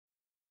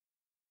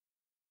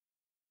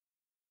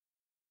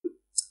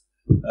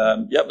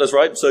Yep, that's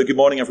right. So good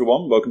morning,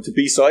 everyone. Welcome to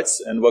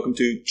B-Sides and welcome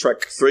to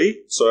track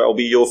 3. So I'll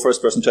be your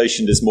first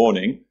presentation this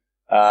morning.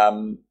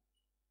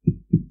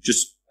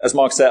 Just as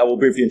Mark said, I will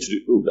briefly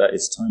introduce... Oh, that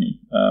is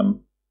tiny.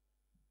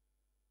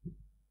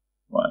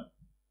 Right.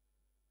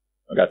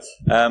 Okay.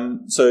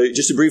 So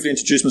just to briefly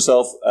introduce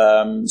myself.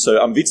 So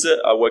I'm Wietze.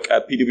 I work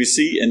at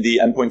PwC in the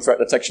endpoint threat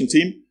detection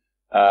team,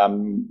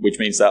 which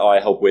means that I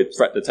help with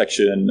threat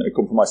detection,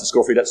 compromise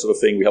discovery, that sort of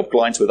thing. We help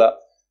clients with that.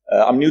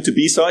 I'm new to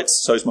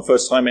B-Sides, so it's my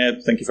first time here.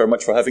 Thank you very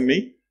much for having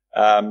me.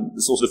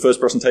 This is also the first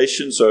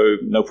presentation, so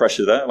no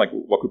pressure there. Like,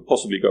 what could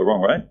possibly go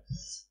wrong, right?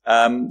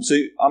 So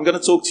I'm going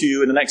to talk to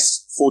you in the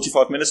next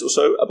 45 minutes or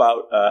so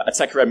about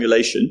attacker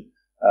emulation.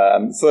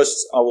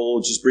 First, I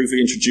will just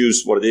briefly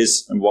introduce what it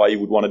is and why you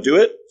would want to do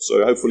it.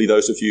 So hopefully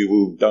those of you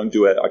who don't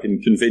do it, I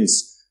can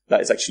convince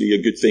that it's actually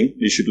a good thing.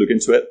 You should look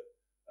into it.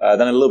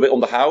 Then a little bit on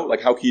the how,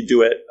 like how can you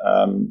do it?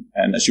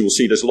 And as you will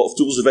see, there's a lot of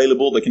tools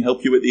available that can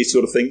help you with these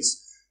sort of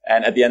things.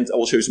 And at the end, I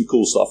will show you some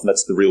cool stuff, and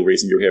that's the real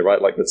reason you're here,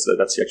 right? Like that's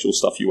the actual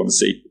stuff you want to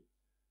see.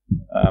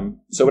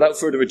 So without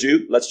further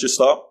ado, let's just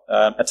start.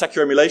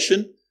 Attacker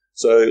emulation.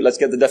 So let's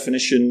get the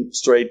definition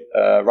straight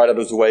right out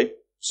of the way.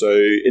 So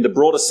in the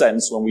broader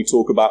sense, when we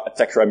talk about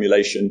attacker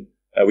emulation,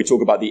 we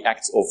talk about the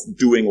act of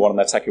doing what an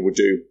attacker would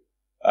do.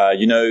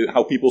 You know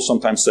how people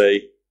sometimes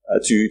say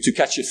to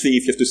catch a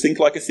thief, you have to think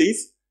like a thief.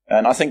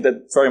 And I think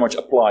that very much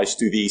applies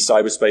to the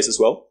cyberspace as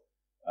well.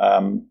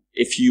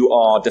 If you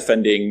are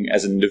defending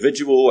as an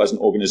individual, as an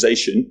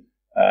organization,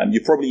 you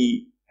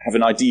probably have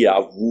an idea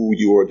of who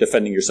you're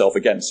defending yourself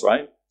against,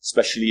 right?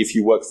 Especially if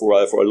you work for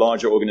a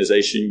larger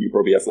organization, you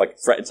probably have like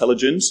threat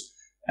intelligence,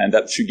 and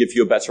that should give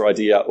you a better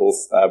idea of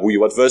who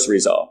your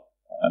adversaries are,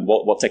 and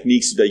what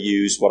techniques do they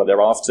use, what are they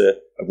after,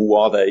 who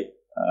are they,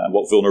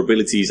 what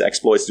vulnerabilities,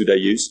 exploits do they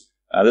use.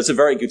 That's a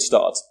very good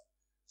start.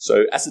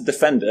 So as a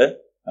defender,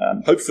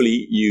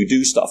 hopefully you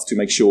do stuff to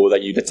make sure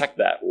that you detect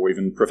that or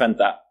even prevent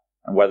that.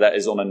 And whether that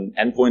is on an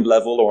endpoint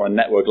level or a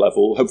network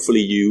level,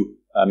 hopefully you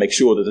make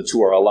sure that the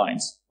two are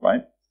aligned,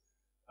 right?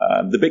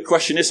 The big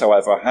question is,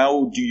 however,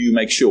 how do you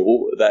make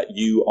sure that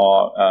you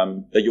are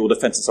that your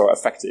defenses are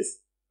effective,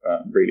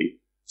 really?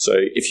 So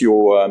if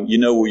you're you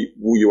know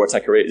who your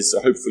attacker is,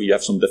 so hopefully you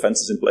have some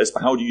defenses in place.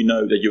 But how do you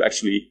know that you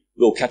actually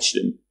will catch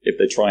them if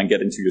they try and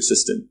get into your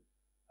system?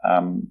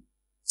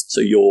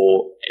 So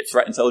your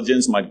threat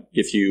intelligence might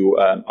give you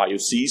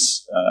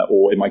IOCs,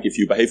 or it might give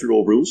you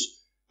behavioral rules.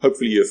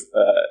 Hopefully you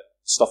have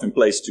stuff in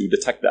place to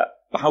detect that.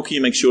 But how can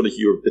you make sure that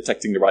you're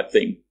detecting the right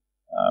thing?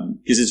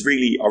 Because it's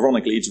really,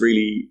 ironically, it's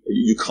really,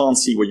 you can't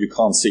see what you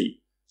can't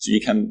see. So you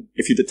can,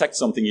 if you detect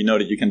something, you know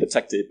that you can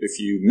detect it. If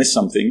you miss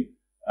something,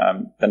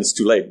 then it's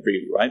too late,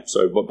 really, right?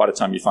 So by the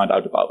time you find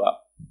out about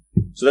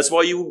that. So that's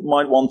why you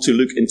might want to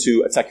look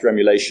into attacker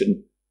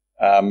emulation.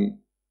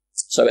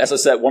 So as I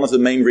said, one of the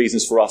main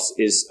reasons for us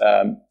is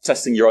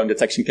testing your own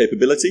detection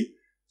capability.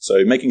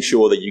 So making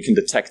sure that you can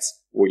detect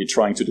what you're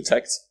trying to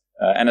detect.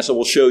 And as I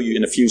will show you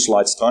in a few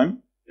slides'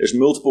 time, there's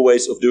multiple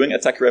ways of doing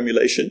attacker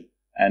emulation.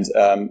 And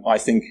I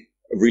think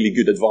a really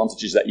good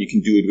advantage is that you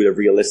can do it with a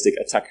realistic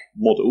attack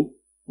model.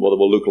 What it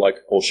will look like,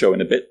 I'll show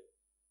in a bit.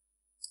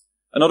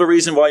 Another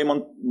reason why you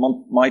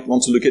might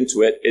want to look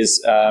into it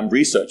is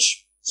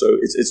research. So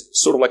it's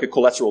sort of like a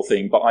collateral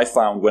thing, but I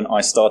found when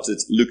I started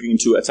looking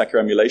into attacker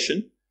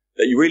emulation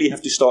that you really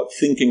have to start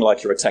thinking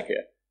like your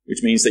attacker,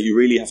 which means that you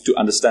really have to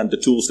understand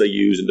the tools they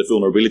use and the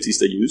vulnerabilities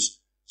they use.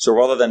 So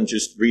rather than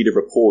just read a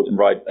report and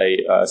write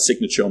a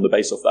signature on the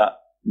base of that,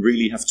 you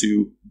really have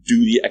to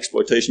do the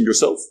exploitation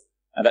yourself.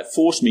 And that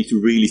forced me to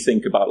really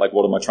think about, like,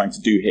 what am I trying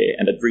to do here?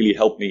 And that really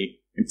helped me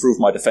improve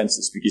my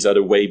defenses because I had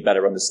a way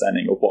better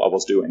understanding of what I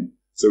was doing.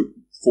 So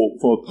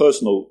from a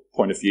personal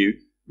point of view,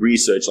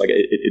 research, like,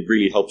 it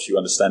really helps you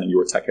understanding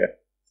your attacker.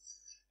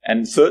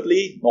 And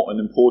thirdly, not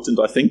unimportant,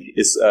 I think,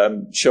 is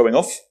showing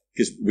off,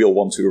 because we all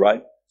want to,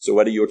 right? So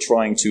whether you're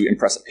trying to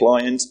impress a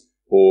client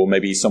or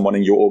maybe someone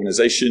in your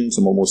organization,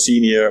 someone more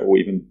senior or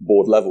even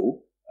board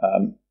level,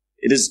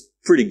 it is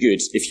pretty good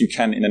if you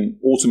can, in an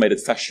automated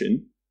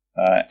fashion,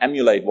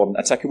 emulate what an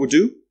attacker would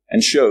do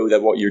and show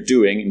that what you're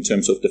doing in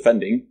terms of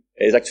defending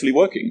is actually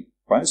working,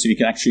 right? So you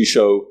can actually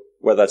show,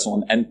 whether that's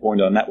on an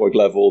endpoint or a network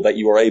level, that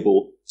you are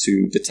able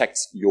to detect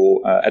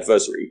your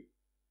adversary.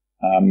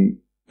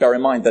 Bear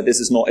in mind that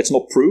it's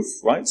not proof,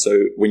 right? So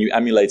when you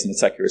emulate an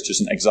attacker, it's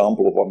just an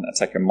example of what an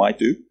attacker might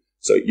do.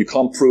 So you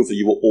can't prove that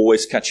you will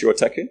always catch your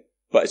attacker,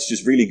 but it's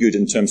just really good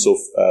in terms of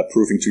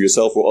proving to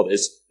yourself or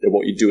others that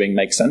what you're doing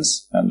makes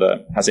sense and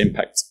has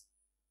impact.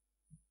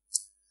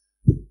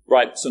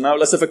 Right, so now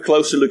let's have a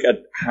closer look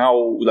at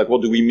how, like,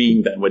 what do we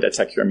mean then with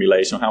attacker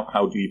emulation?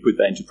 How do you put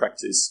that into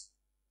practice?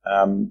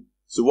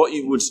 So what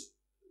you would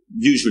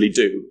usually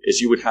do is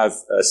you would have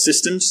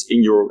systems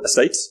in your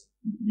estate.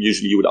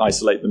 Usually you would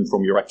isolate them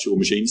from your actual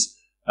machines.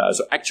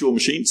 So actual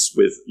machines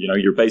with,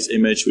 your base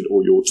image with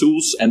all your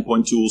tools,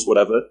 endpoint tools,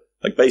 whatever.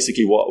 Like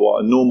basically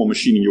what a normal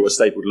machine in your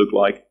estate would look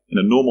like in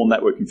a normal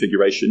network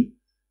configuration.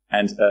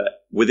 And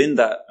within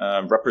that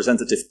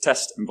representative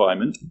test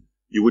environment,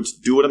 you would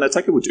do what an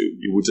attacker would do.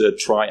 You would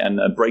try and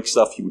break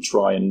stuff. You would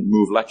try and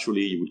move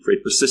laterally. You would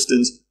create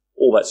persistence,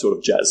 all that sort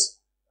of jazz.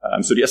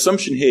 So the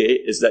assumption here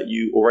is that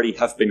you already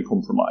have been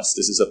compromised.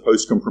 This is a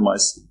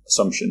post-compromise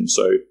assumption.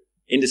 So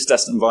in this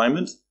test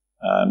environment,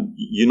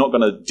 you're not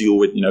going to deal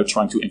with,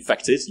 trying to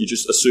infect it. You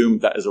just assume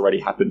that has already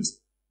happened.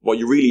 What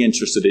you're really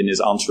interested in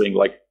is answering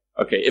like,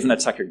 okay, if an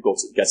attacker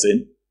gets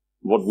in,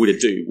 what would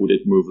it do? Would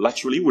it move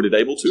laterally? Would it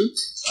able to?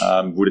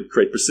 Would it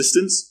create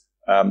persistence?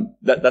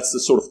 That's the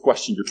sort of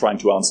question you're trying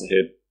to answer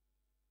here.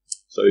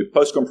 So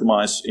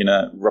post-compromise in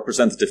a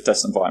representative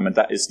test environment,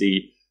 that is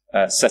the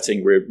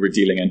setting we're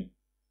dealing in.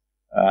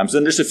 So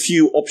then there's a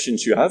few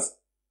options you have,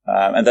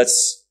 and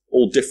that's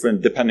all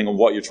different depending on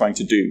what you're trying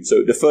to do.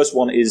 So the first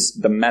one is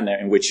the manner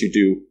in which you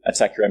do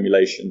attacker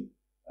emulation.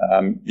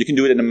 You can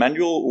do it in a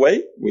manual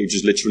way, where you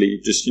just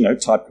literally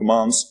type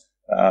commands,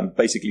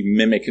 basically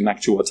mimic an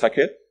actual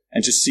attacker,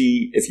 and just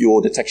see if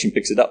your detection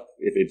picks it up,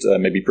 if it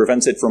maybe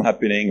prevents it from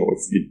happening, or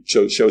if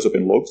it shows up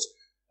in logs,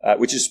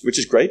 which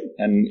is great.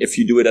 And if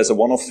you do it as a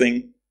one-off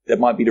thing, that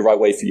might be the right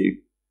way for you.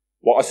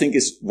 What I think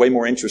is way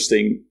more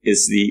interesting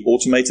is the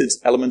automated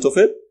element of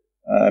it.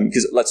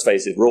 Because let's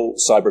face it, we're all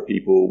cyber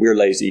people. We're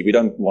lazy. We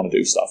don't want to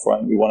do stuff,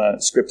 right? We want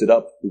to script it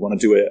up. We want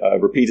to do it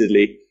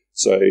repeatedly.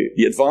 So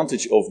the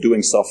advantage of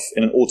doing stuff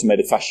in an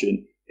automated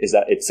fashion is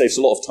that it saves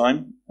a lot of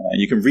time.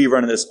 You can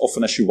rerun it as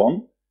often as you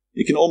want.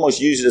 You can almost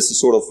use it as a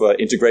sort of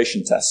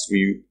integration test where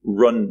you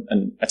run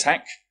an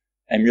attack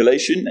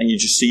emulation and you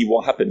just see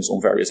what happens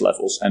on various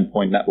levels,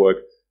 endpoint, network,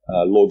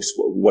 logs,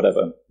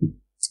 whatever.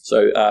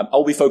 So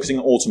I'll be focusing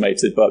on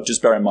automated, but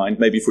just bear in mind,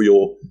 maybe for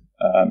your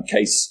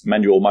case,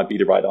 manual might be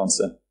the right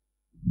answer.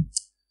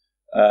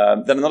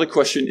 Then another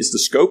question is the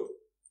scope,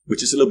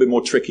 which is a little bit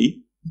more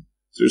tricky.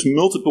 So there's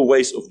multiple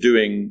ways of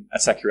doing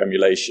attacker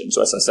emulation.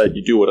 So as I said,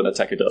 you do what an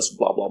attacker does,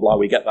 blah, blah, blah.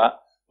 We get that.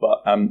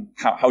 But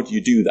how do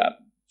you do that?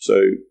 So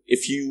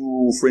if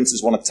you, for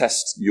instance, want to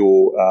test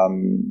your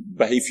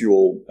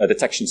behavioral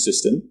detection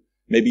system,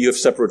 maybe you have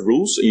separate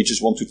rules and you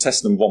just want to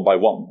test them one by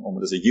one,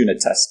 almost as a unit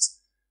test.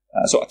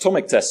 So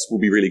atomic tests will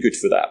be really good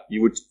for that.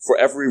 You would, for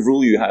every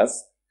rule you have,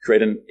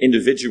 create an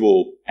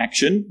individual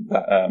action,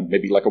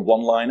 maybe like a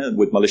one-liner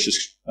with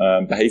malicious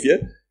behavior.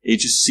 You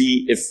just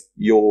see if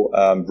your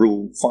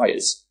rule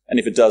fires. And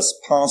if it does,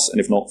 pass, and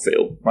if not,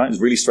 fail. Right?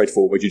 It's really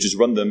straightforward. You just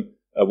run them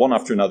one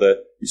after another.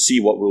 You see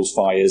what rules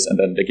fires, and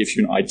then they give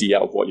you an idea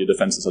of what your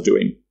defenses are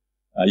doing.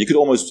 You could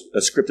almost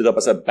script it up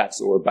as a bat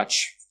or a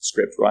batch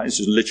script, right? It's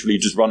just literally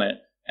just run it,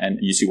 and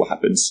you see what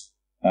happens.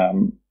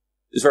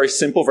 It's very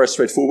simple, very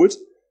straightforward.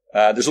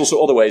 There's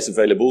also other ways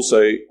available.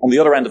 So on the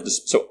other end of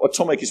this, so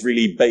atomic is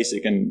really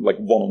basic and like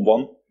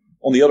one-on-one.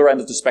 On the other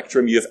end of the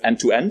spectrum, you have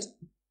end-to-end.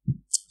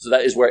 So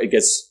that is where it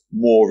gets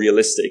more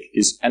realistic.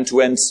 Is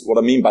end-to-end, what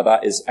I mean by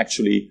that is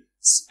actually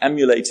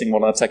emulating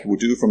what an attacker would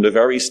do from the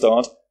very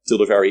start till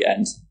the very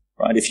end,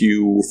 right? If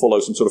you follow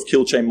some sort of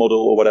kill chain model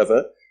or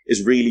whatever,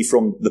 is really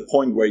from the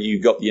point where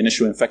you got the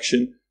initial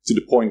infection to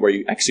the point where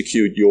you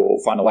execute your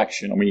final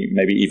action. I mean,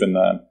 maybe even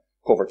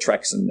cover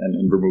tracks and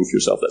remove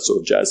yourself, that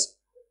sort of jazz.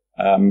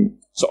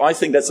 So I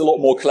think that's a lot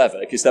more clever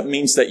because that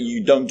means that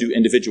you don't do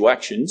individual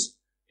actions,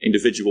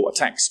 individual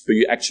attacks, but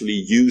you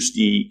actually use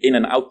the in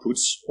and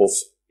outputs of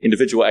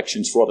individual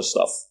actions for other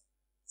stuff.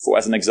 For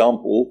as an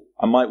example,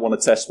 I might want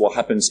to test what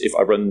happens if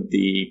I run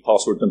the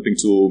password dumping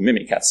tool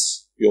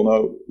Mimikatz. You all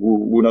know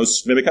who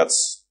knows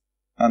Mimikatz?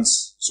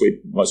 Hans?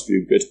 Sweet, most of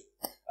you, good.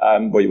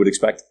 What you would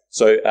expect.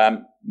 So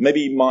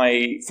maybe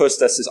my first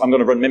test is I'm going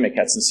to run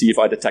Mimikatz and see if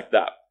I detect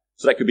that.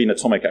 So that could be an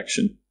atomic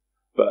action.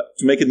 But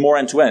to make it more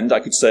end-to-end, I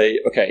could say,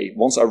 okay,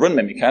 once I run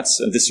Mimikatz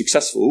and this is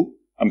successful,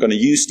 I'm going to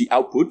use the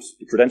output,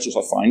 the credentials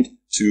I find,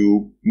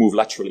 to move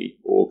laterally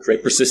or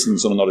create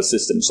persistence on another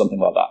system, something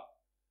like that.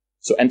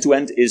 So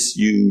end-to-end is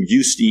you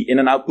use the in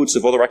and outputs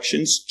of other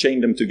actions, chain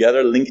them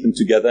together, link them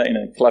together in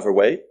a clever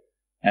way,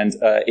 and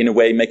in a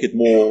way make it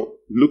more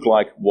look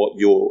like what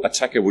your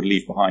attacker would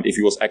leave behind if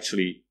he was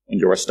actually on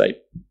your estate.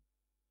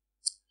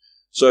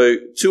 So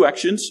two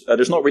actions.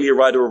 There's not really a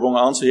right or a wrong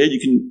answer here. You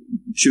can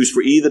choose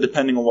for either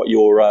depending on what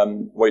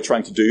you're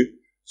trying to do.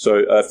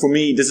 So for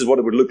me, this is what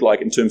it would look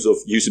like in terms of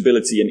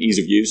usability and ease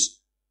of use.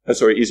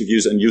 Ease of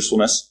use and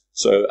usefulness.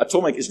 So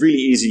atomic is really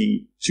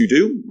easy to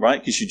do, right?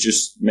 Because you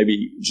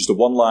maybe just a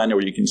one-liner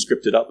or you can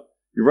script it up.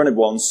 You run it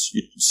once,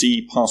 you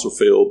see, pass or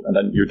fail, and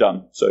then you're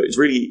done. So it's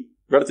really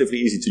relatively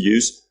easy to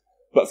use.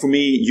 But for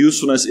me,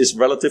 usefulness is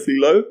relatively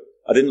low.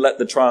 I didn't let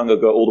the triangle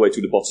go all the way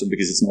to the bottom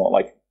because it's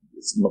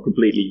not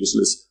completely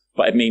useless.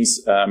 But it means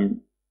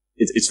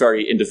it's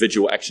very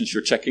individual actions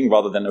you're checking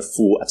rather than a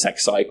full attack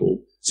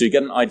cycle. So you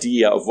get an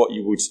idea of what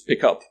you would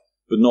pick up,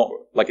 but not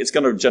like it's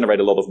going to generate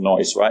a lot of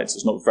noise, right? So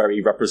it's not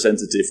very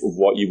representative of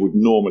what you would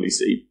normally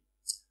see.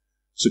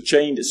 So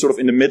chained is sort of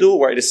in the middle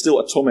where it is still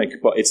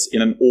atomic, but it's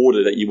in an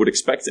order that you would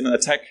expect in an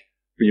attack,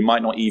 but you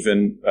might not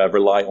even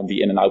rely on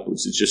the in and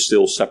outputs. It's just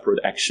still separate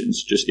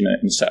actions, just in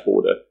a set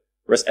order.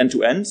 Whereas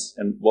end-to-end,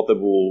 and what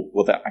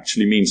that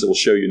actually means, I will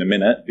show you in a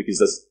minute, because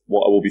that's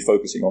what I will be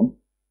focusing on,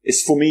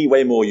 is for me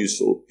way more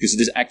useful, because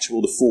it is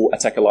the full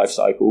attacker life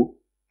cycle.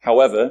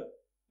 However,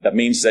 That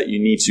means that you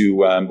need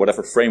to,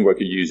 whatever framework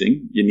you're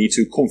using, you need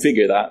to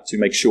configure that to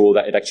make sure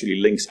that it actually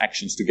links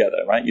actions together,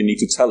 right? You need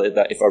to tell it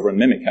that if I run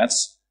Mimikatz,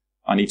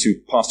 I need to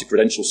pass the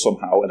credentials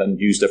somehow and then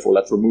use therefore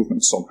lateral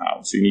movement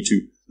somehow. So you need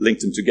to link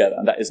them together.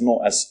 And that is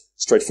not as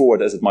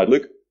straightforward as it might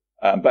look.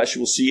 But as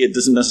you will see, it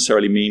doesn't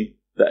necessarily mean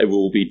that it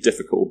will be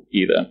difficult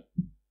either.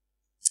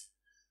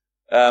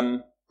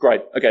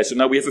 Great. Okay, so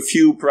now we have a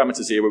few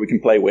parameters here where we can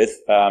play with.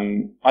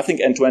 I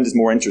think end-to-end is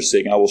more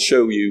interesting. I will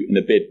show you in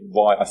a bit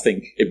why I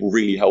think it will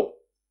really help.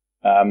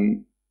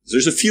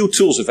 There's a few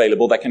tools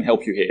available that can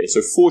help you here.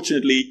 So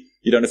fortunately,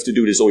 you don't have to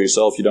do this all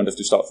yourself. You don't have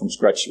to start from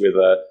scratch with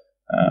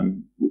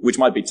which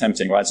might be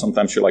tempting, right?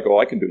 Sometimes you're like, oh,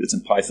 I can do this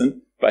in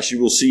Python. But as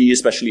you will see,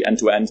 especially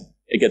end-to-end,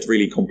 it gets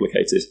really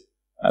complicated.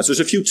 So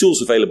there's a few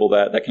tools available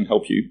there that can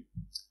help you.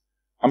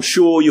 I'm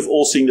sure you've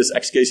all seen this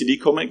XKCD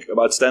comic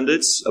about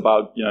standards,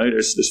 about,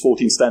 there's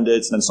 14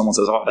 standards, and then someone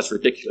says, oh, that's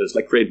ridiculous.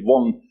 Like, create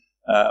one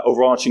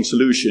overarching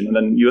solution, and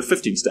then you have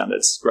 15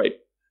 standards. Great.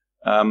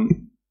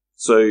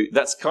 So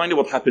that's kind of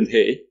what happened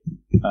here.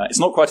 It's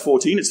not quite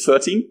 14, it's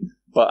 13.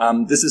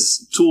 But this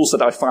is tools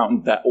that I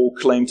found that all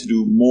claim to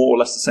do more or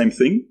less the same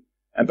thing.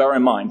 And bear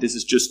in mind, this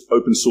is just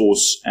open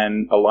source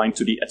and aligned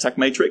to the attack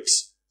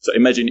matrix. So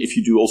imagine if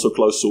you do also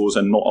closed source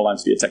and not aligned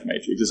to the attack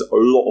matrix. There's a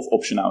lot of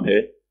option out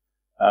here.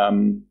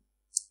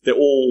 They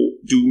all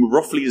do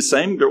roughly the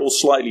same. They're all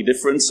slightly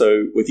different.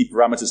 So with the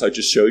parameters I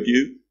just showed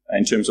you,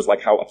 in terms of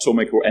like how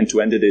atomic or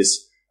end-to-end it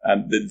is,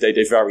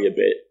 they vary a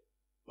bit.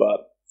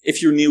 But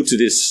if you're new to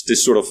this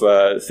sort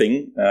of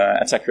thing,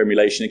 attacker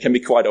emulation, it can be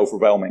quite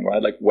overwhelming,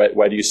 right? Like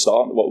where do you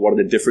start? What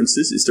are the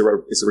differences? Is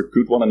there a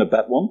good one and a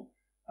bad one?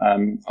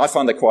 I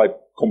find that quite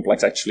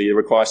complex, actually. It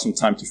requires some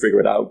time to figure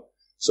it out.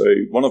 So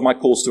one of my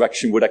calls to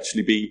action would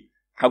actually be,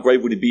 how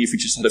great would it be if we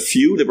just had a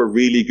few that were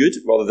really good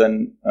rather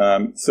than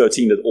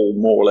 13 that all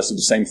more or less do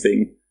the same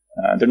thing?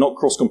 They're not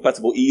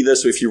cross-compatible either.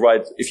 So if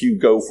you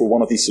go for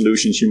one of these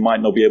solutions, you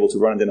might not be able to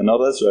run it in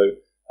another. So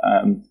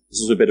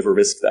there's also a bit of a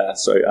risk there.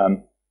 So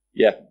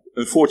yeah,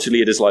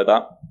 unfortunately, it is like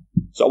that.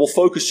 So I will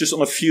focus just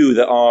on a few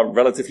that are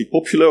relatively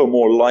popular or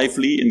more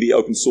lively in the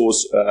open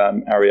source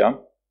area.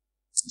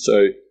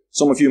 So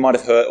some of you might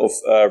have heard of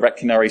Red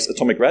Canary's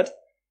Atomic Red,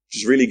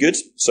 which is really good.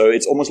 So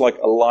it's almost like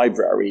a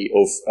library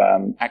of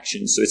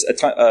actions. So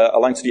it's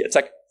aligned to the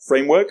attack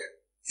framework.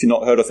 If you've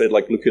not heard of it,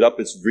 like look it up.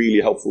 It's a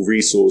really helpful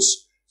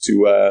resource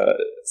to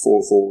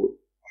for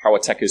how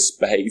attackers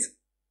behave.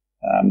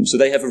 So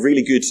they have a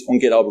really good, on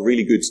GitHub, a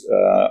really good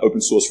open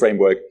source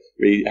framework.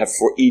 We have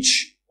for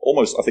each,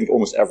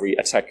 almost every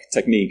attack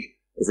technique,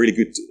 a really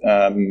good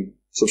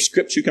sort of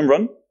script you can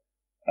run.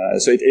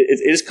 So it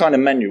is kind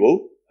of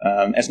manual.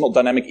 It's not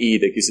dynamic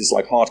either, because it's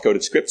like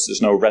hard-coded scripts.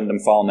 There's no random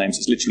file names.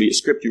 It's literally a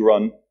script you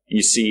run, and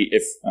you see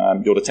if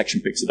your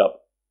detection picks it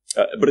up.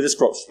 But it is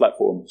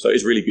cross-platform, so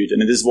it's really good.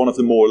 And it is one of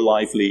the more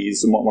lively,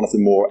 it's one of the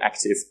more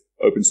active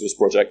open source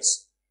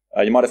projects.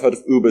 You might have heard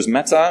of Uber's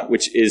Meta,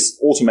 which is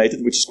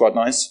automated, which is quite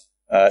nice.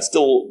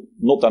 Still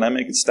not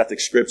dynamic. It's static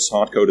scripts,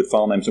 hard-coded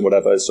file names and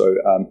whatever. So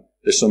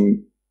there's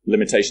some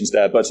limitations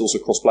there, but it's also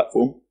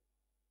cross-platform.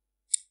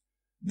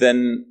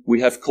 Then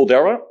we have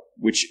CALDERA,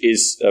 which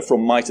is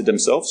from MITRE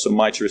themselves. So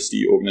MITRE is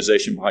the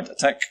organization behind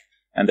attack.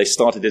 And they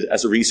started it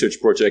as a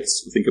research project,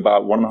 I think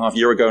about 1.5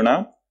 years ago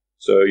now.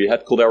 So you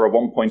had CALDERA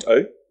 1.0,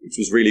 which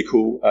was really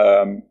cool,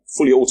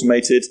 fully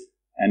automated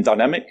and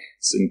dynamic.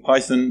 It's in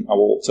Python. I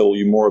will tell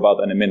you more about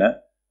that in a minute.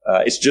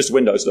 It's just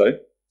Windows though.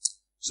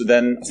 So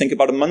then I think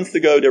about a month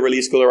ago, they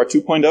released CALDERA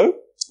 2.0,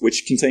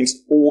 which contains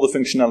all the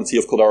functionality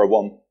of CALDERA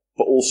 1,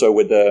 but also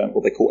with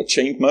what they call a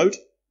chained mode,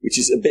 which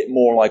is a bit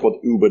more like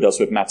what Uber does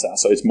with Meta.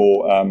 So it's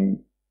more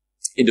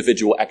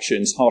individual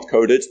actions,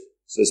 hard-coded.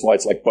 So that's why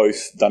it's like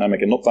both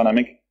dynamic and not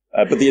dynamic.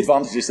 But the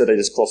advantage is that it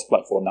is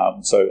cross-platform now.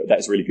 So that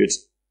is really good.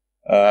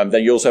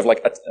 Then you also have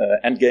like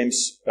endgames,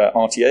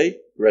 RTA,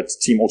 Red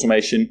Team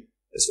Automation.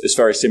 It's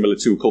very similar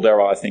to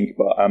CALDERA, I think.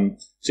 But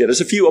so yeah, there's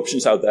a few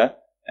options out there.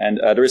 And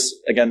there is,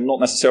 again, not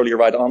necessarily a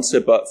right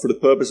answer, but for the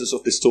purposes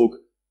of this talk,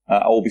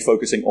 I will be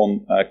focusing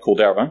on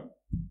CALDERA.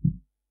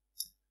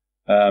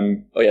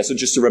 So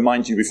just to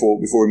remind you before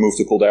we move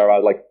to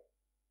CALDERA, like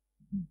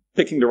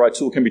picking the right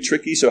tool can be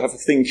tricky. So have a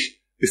think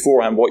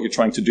beforehand what you're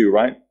trying to do,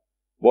 right?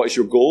 What is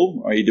your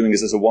goal? Are you doing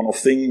this as a one-off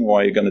thing,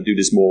 or are you going to do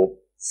this more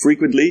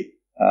frequently?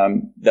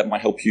 That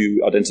might help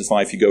you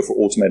identify if you go for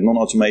automated,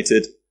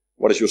 non-automated.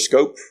 What is your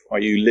scope? Are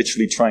you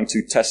literally trying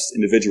to test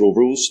individual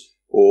rules,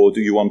 or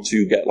do you want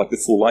to get like the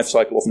full life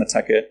cycle of an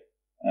attacker?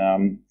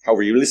 How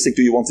realistic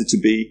do you want it to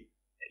be?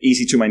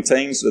 Easy to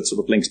maintain, so that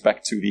sort of links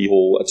back to the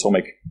whole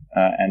atomic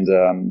and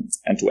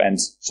end-to-end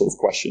sort of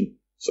question.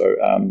 So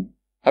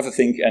have a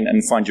think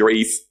and find your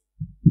Eve.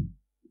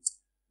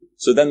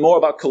 So then more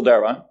about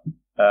CALDERA.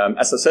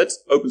 As I said,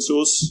 open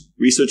source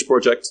research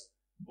project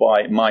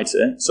by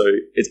MITRE. So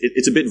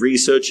it's a bit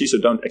researchy, so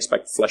don't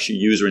expect flashy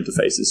user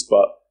interfaces.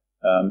 But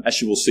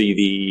as you will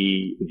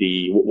see,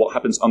 what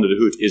happens under the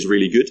hood is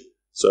really good.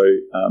 So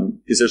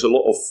because there's a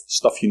lot of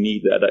stuff you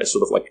need there that is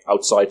sort of like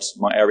outside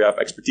my area of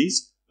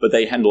expertise, but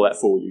they handle that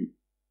for you.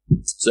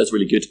 So that's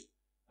really good.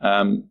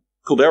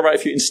 Caldera,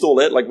 if you install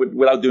it, like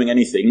without doing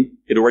anything,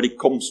 it already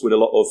comes with a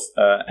lot of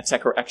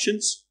attacker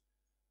actions.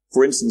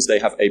 For instance, they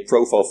have a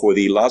profile for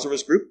the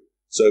Lazarus group.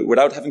 So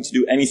without having to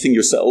do anything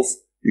yourself,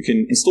 you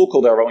can install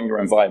Caldera on your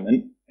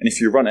environment. And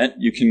if you run it,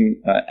 you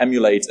can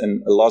emulate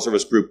a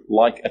Lazarus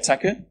group-like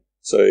attacker.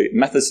 So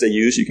methods they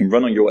use, you can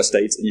run on your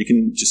estate, and you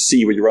can just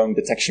see with your own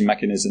detection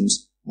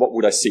mechanisms, what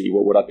would I see?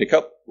 What would I pick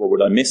up? What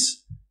would I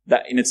miss?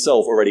 That in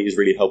itself already is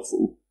really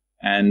helpful.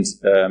 And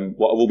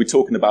what we'll be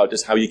talking about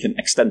is how you can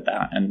extend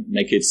that and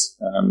make it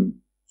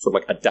sort of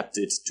like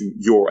adapted to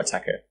your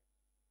attacker.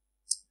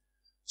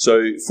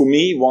 So for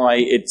me, why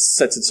it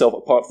sets itself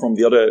apart from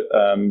the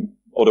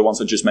other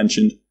ones I just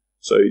mentioned.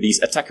 So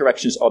these attacker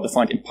actions are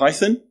defined in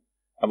Python.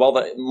 And while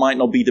that might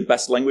not be the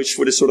best language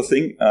for this sort of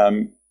thing,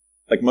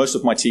 like most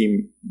of my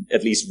team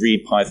at least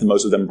read Python,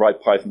 most of them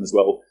write Python as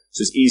well.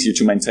 So it's easier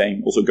to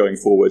maintain also going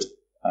forward.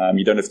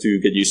 You don't have to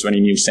get used to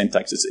any new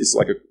syntax. It's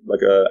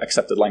like a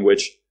accepted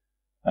language.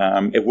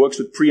 It works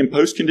with pre and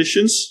post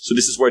conditions. So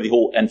this is where the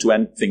whole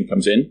end-to-end thing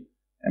comes in.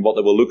 And what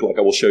that will look like,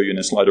 I will show you in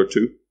a slide or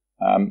two.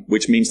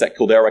 Which means that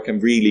Caldera can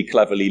really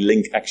cleverly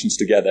link actions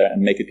together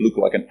and make it look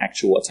like an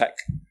actual attack.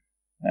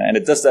 And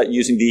it does that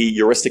using the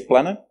heuristic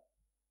planner.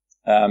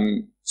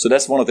 So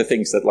that's one of the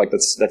things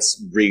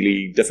that's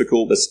really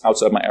difficult. That's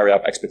outside my area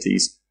of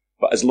expertise.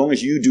 But as long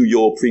as you do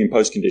your pre and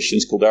post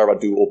conditions, Caldera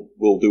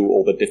will do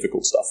all the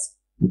difficult stuff.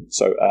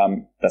 So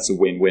that's a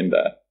win-win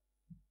there.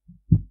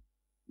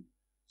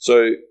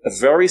 So a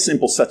very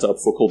simple setup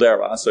for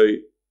Caldera. So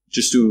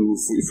just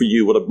for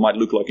you, what it might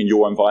look like in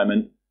your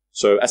environment.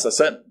 So as I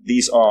said,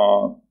 these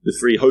are the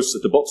three hosts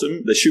at the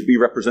bottom. They should be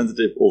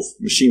representative of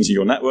machines in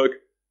your network,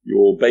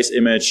 your base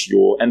image,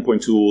 your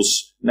endpoint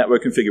tools,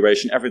 network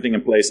configuration, everything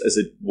in place as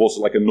it was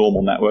like a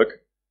normal network.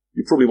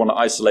 You probably want to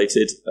isolate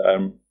it,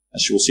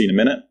 as you will see in a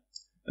minute.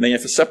 And then you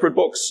have a separate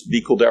box,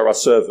 the Caldera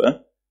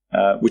server,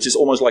 which is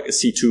almost like a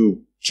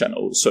C2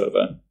 channel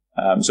server.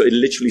 So it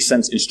literally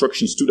sends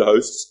instructions to the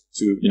hosts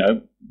to,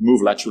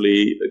 move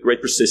laterally,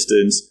 great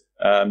persistence,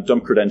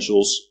 dump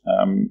credentials,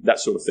 that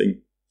sort of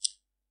thing.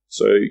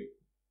 So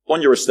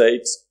on your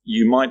estate,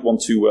 you might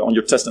want to, on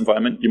your test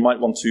environment, you might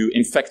want to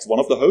infect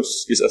one of the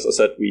hosts, because as I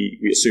said, we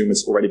assume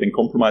it's already been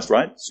compromised,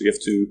 right? So you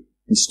have to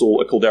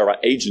install a Caldera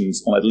agent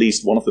on at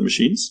least one of the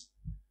machines.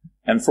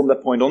 And from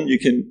that point on, you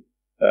can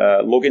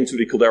log into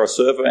the Caldera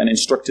server and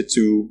instruct it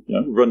to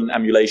run an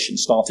emulation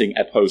starting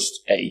at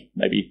host A,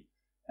 maybe.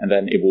 And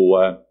then it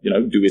will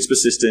do its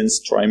persistence,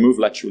 try and move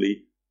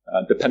laterally,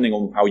 depending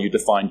on how you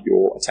define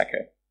your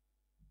attacker.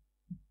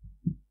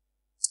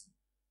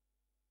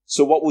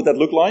 So what would that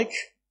look like?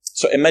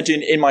 So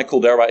imagine in my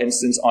Caldera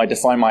instance, I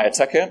define my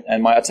attacker,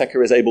 and my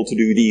attacker is able to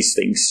do these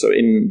things. So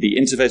in the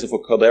interface of a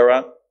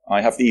Caldera,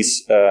 I have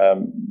these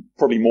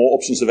probably more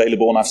options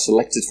available, and I've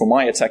selected for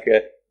my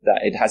attacker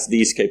that it has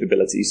these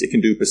capabilities. It can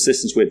do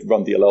persistence with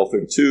run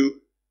DLL32.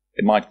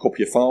 It might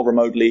copy a file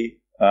remotely.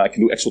 It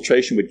can do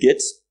exfiltration with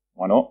Git.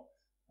 Why not?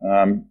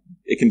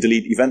 It can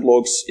delete event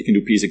logs. It can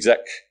do psexec.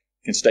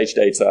 It can stage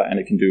data, and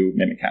it can do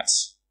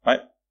mimikatz.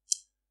 Right?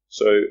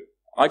 So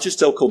I just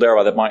tell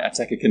Caldera that my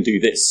attacker can do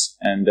this.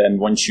 And then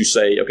once you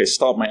say, okay,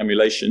 start my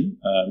emulation,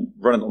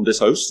 run it on this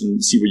host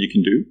and see what you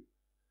can do,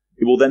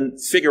 it will then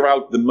figure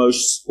out the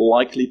most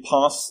likely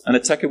path an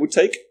attacker would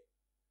take.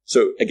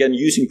 So again,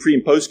 using pre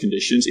and post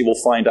conditions, it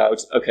will find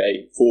out,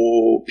 okay,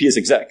 for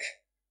psexec,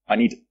 I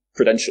need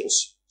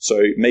credentials.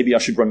 So maybe I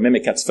should run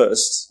mimikatz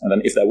first. And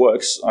then if that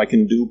works, I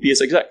can do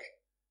psexec.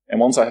 And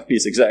once I have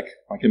psexec,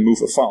 I can move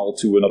a file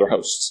to another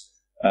host,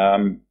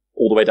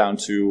 all the way down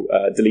to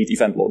delete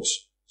event logs.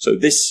 So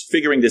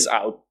figuring this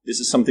out, this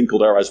is something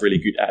Caldera is really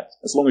good at,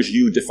 as long as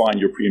you define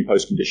your pre and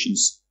post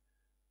conditions.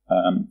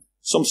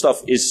 Some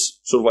stuff is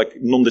sort of like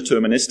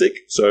non-deterministic.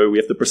 So we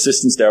have the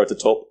persistence there at the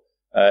top.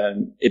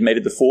 It made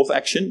it the fourth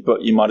action,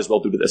 but you might as well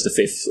do it as the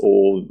fifth,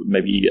 or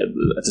maybe at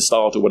the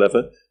start or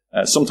whatever.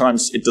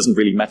 Sometimes it doesn't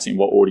really matter in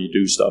what order you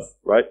do stuff,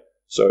 right?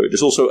 So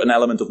there's also an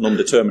element of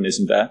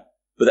non-determinism there.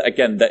 But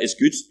again, that is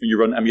good when you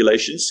run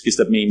emulations, because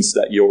that means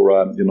that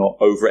you're not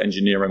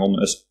over-engineering on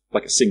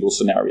like a single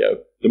scenario.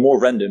 The more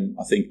random,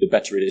 I think, the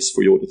better it is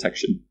for your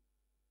detection.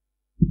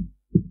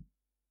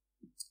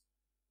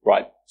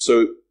 Right.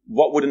 So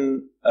what would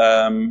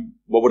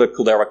a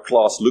Caldera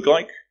class look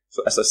like?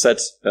 So as I said,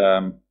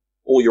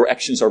 all your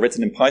actions are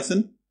written in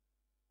Python,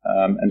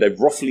 and they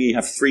roughly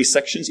have 3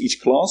 sections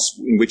each class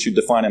in which you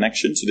define an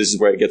action. So this is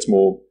where it gets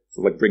more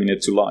sort of like bringing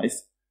it to life.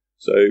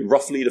 So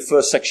roughly the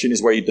first section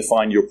is where you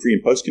define your pre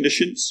and post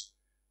conditions.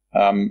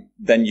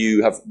 Then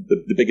you have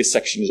the biggest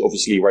section is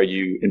obviously where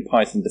you in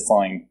Python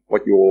define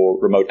what your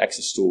remote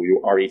access tool,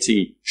 your RET,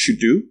 should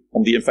do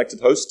on the infected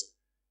host.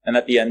 And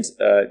at the end,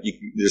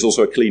 there's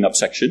also a cleanup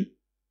section.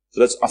 So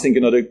that's, I think,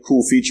 another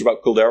cool feature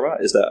about Caldera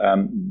is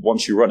that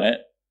once you run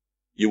it,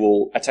 you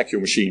will attack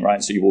your machine,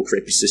 right? So you will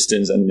create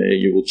persistence, and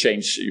you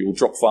will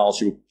drop files,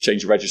 you will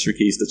change registry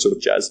keys, that sort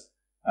of jazz.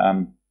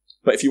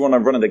 But if you want to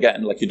run it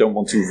again, like you don't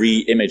want to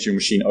re-image your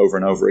machine over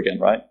and over again,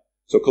 right?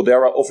 So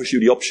Caldera offers you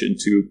the option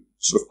to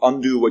sort of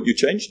undo what you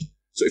changed.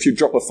 So if you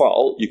drop a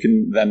file, you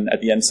can then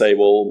at the end say,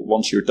 well,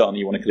 once you're done,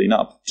 you want to clean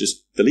up,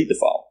 just delete the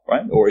file,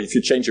 right? Or if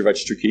you change your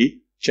registry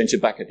key, change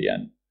it back at the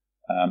end.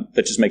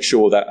 That just makes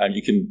sure that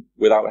you can,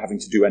 without having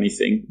to do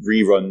anything,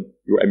 rerun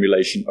your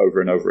emulation over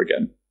and over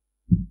again.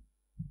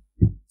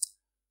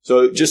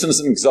 So just as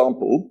an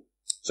example,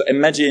 so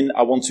imagine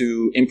I want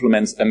to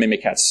implement a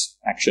Mimikatz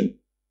action.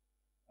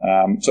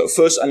 So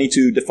first I need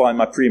to define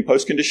my pre and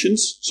post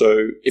conditions.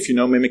 So if you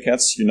know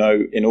Mimikatz, you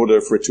know in order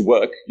for it to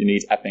work, you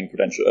need admin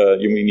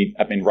you need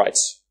admin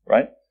rights,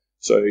 right?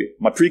 So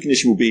my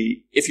precondition will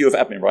be, if you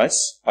have admin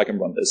rights, I can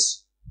run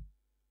this.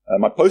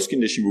 My post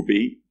condition will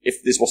be,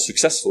 if this was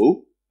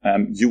successful,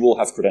 you will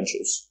have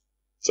credentials.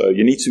 So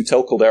you need to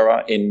tell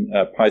Caldera in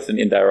Python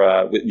in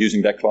their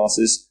using their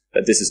classes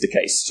that this is the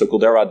case. So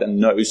Caldera then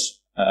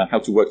knows how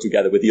to work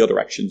together with the other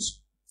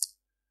actions.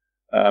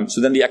 So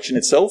then the action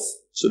itself.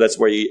 So that's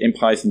where you in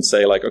Python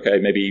say like, okay,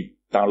 maybe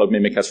download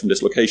Mimikatz from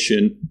this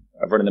location,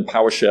 run it in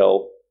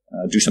Powershell,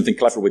 do something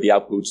clever with the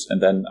outputs,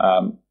 and then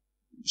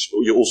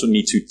you also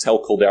need to tell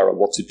Caldera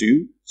what to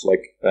do. So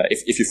like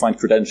if you find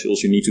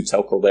credentials, you need to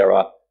tell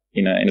Caldera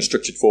in a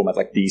structured format,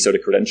 like these are the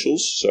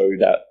credentials, so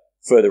that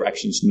further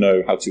actions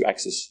know how to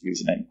access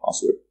username,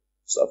 password,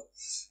 stuff.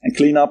 And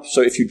cleanup,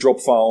 so if you drop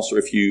files, or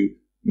if you,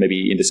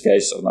 maybe in this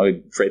case, I don't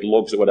know, create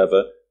logs or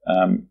whatever,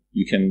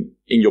 you can,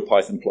 in your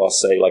Python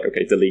class, say like,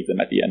 okay, delete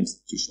them at the end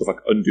to sort of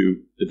like undo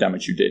the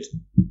damage you did.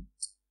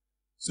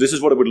 So this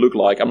is what it would look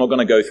like. I'm not going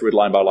to go through it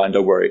line by line,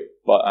 don't worry.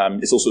 But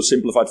it's also a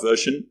simplified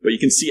version. But you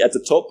can see at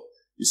the top,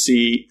 you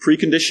see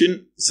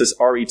precondition, it says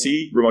RET,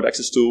 remote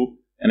access tool,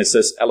 and it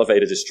says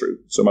elevated is true.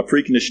 So my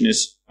precondition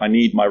is I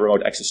need my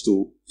remote access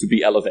tool to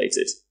be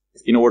elevated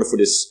in order for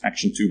this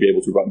action to be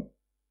able to run.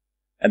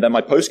 And then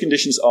my post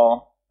conditions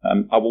are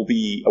I will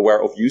be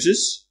aware of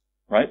users,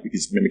 right?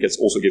 Because Mimikatz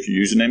also gives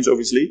you usernames,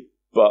 obviously.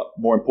 But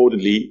more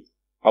importantly,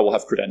 I will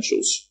have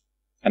credentials.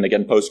 And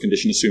again, post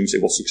condition assumes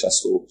it was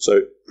successful.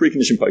 So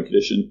precondition, post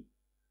condition.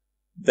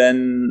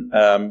 Then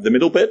the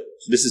middle bit,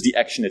 so this is the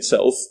action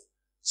itself.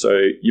 So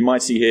you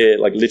might see here,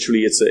 like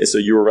literally it's a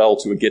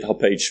URL to a GitHub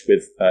page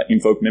with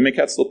invoke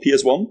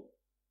mimikatz.ps1.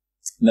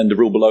 And then the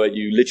rule below it,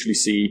 you literally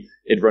see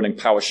it running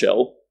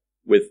PowerShell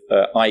with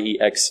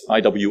IEX,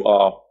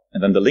 IWR,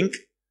 and then the link.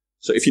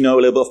 So if you know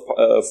a little bit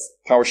of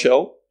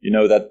PowerShell, you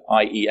know that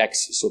IEX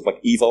is sort of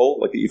like eval,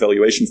 like the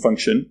evaluation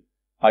function.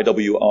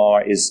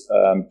 IWR is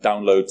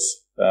download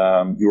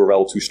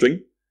URL to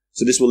string.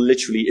 So this will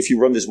literally, if you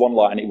run this one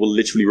line, it will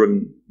literally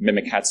run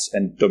Mimikatz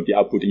and dump the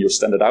output in your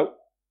standard out.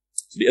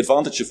 So the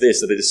advantage of this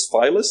is that it is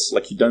fileless,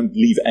 like you don't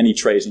leave any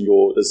trace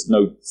on there's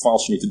no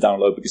files you need to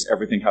download because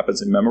everything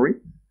happens in memory.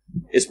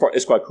 It's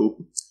quite cool.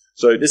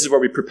 So this is where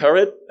we prepare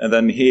it, and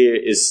then here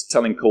is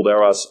telling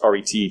Caldera's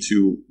RET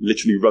to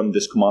literally run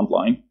this command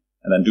line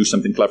and then do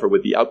something clever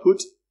with the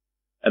output.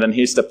 And then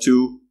here's step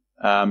 2,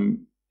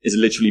 is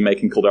literally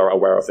making Caldera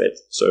aware of it.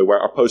 So where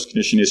our post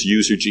condition is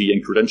user G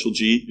and credential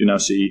G, you now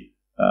see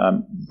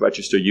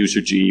register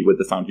user G with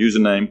the found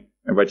username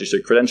and register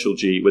credential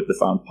G with the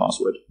found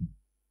password.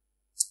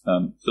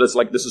 So that's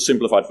like, this is a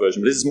simplified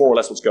version, but this is more or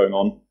less what's going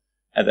on.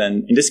 And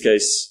then in this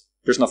case,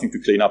 there's nothing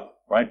to clean up,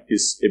 right?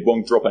 Because it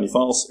won't drop any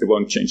files, it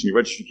won't change any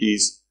registry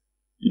keys.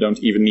 You don't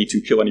even need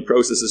to kill any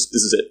processes.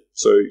 This is it.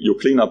 So your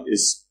cleanup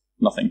is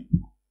nothing.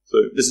 So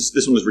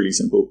this one is really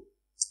simple.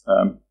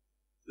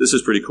 This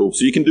is pretty cool.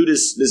 So you can do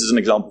this. This is an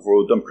example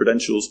for dump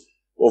credentials.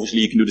 Obviously,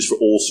 you can do this for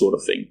all sort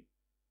of thing.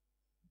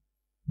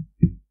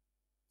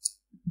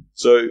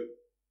 So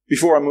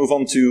before I move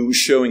on to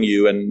showing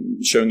you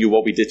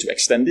what we did to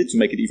extend it, to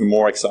make it even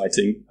more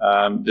exciting,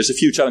 there's a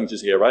few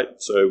challenges here, right?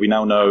 So we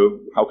now know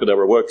how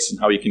Caldera works and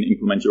how you can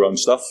implement your own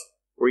stuff.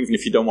 Or even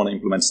if you don't want to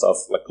implement stuff,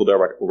 like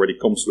Caldera already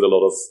comes with a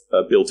lot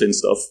of built-in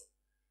stuff.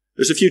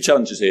 There's a few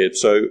challenges here.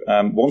 So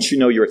once you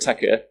know your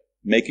attacker,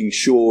 making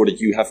sure that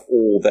you have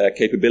all their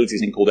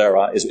capabilities in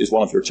Caldera is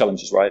one of your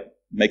challenges, right?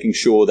 Making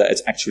sure that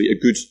it's actually a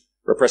good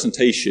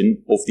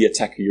representation of the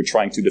attacker you're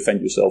trying to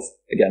defend yourself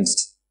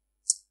against.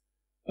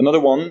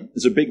 Another one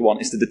is a big one,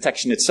 is the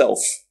detection itself.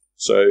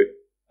 So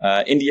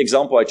in the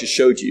example I just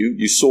showed you,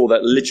 you saw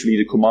that literally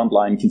the command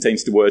line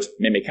contains the word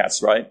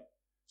Mimikatz, right?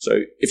 So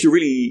if you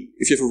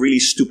have a really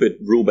stupid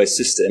rule-based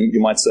system,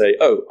 you might say,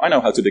 oh, I know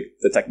how to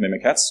detect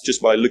Mimikatz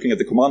just by looking at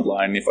the command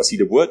line. If I see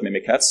the word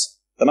Mimikatz,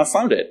 then I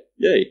found it.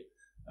 Yay.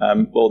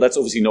 Well, that's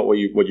obviously not what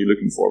you're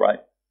looking for, right?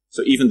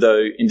 So even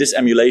though in this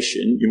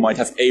emulation, you might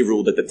have a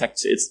rule that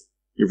detects it,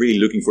 you're really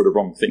looking for the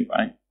wrong thing,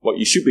 right? What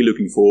you should be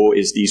looking for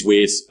is these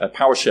weird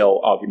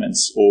PowerShell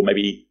arguments, or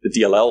maybe the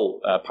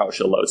DLL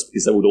PowerShell loads,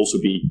 because that would also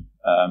be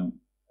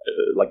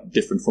like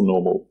different from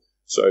normal.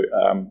 So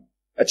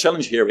a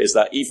challenge here is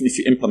that even if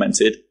you implement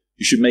it,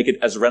 you should make it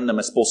as random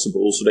as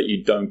possible so that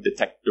you don't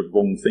detect the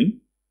wrong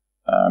thing.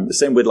 The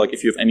same with like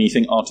if you have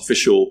anything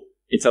artificial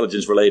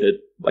intelligence related,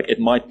 like it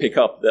might pick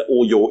up that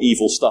all your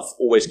evil stuff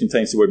always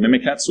contains the word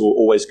Mimikatz, or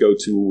always go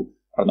to,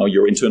 I don't know,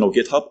 your internal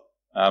GitHub.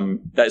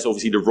 That is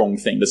obviously the wrong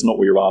thing. That's not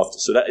what you're after.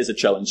 So that is a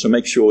challenge. So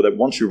make sure that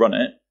once you run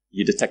it,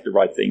 you detect the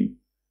right thing.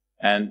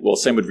 And well,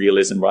 same with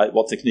realism, right?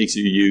 What techniques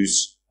do you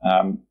use?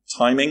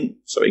 Timing.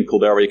 So in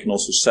Caldera, you can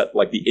also set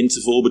like the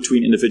interval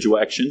between individual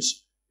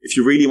actions. If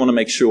you really want to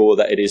make sure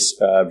that it is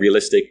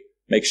realistic,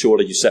 make sure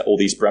that you set all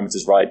these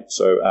parameters right,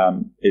 so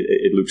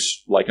it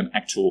looks like an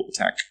actual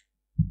attack.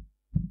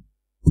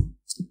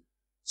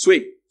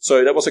 Sweet.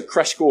 So that was a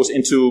crash course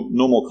into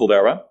normal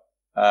Caldera,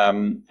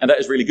 and that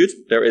is really good.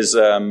 There's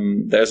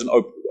an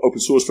open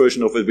source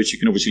version of it which you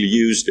can obviously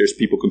use. There's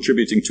people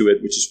contributing to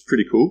it, which is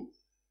pretty cool.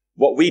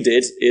 What we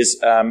did is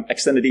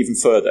extend it even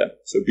further.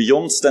 So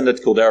beyond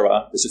standard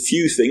Caldera, there's a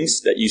few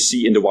things that you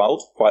see in the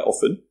wild quite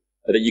often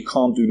that you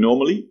can't do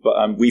normally,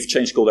 but we've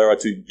changed Caldera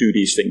to do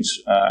these things,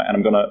 and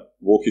I'm going to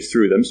walk you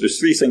through them. So there's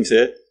 3 things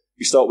here.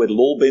 We start with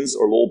LOLBins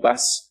or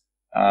LOLBas.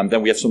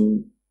 Then we have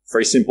some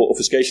very simple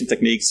obfuscation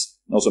techniques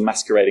and also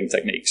masquerading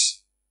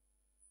techniques.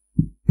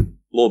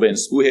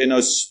 LOLBins. Who here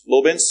knows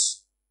LOLBins?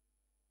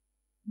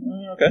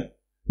 Okay.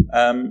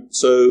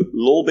 So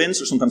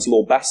LOLBins, or sometimes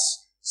LOLBas,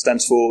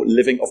 stands for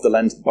living off the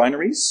land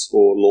binaries,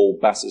 or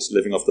LOLBas is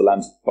living off the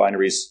land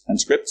binaries and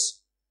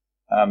scripts.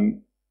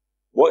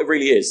 What it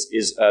really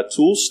is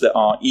tools that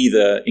are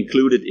either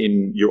included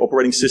in your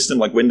operating system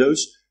like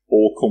Windows,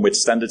 or come with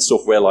standard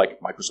software like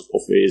Microsoft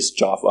Office,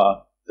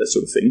 Java, that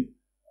sort of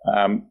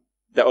thing.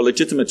 That are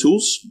legitimate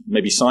tools,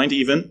 maybe signed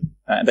even,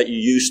 that you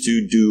use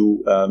to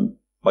do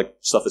like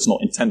stuff that's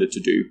not intended to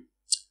do.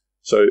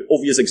 So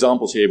obvious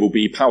examples here will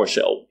be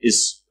Powershell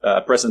is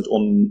present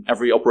on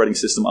every operating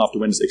system after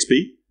Windows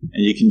XP,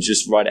 and you can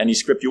just write any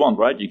script you want,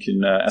 right? You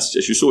can, as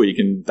you saw, you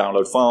can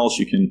download files,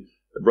 you can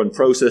run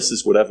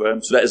processes, whatever.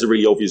 So that is a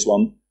really obvious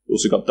one. You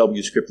also got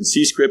W script and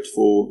C script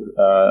for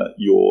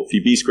your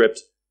VB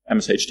script,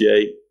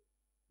 MSHDA.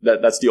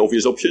 That's the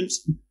obvious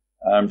options.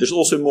 There's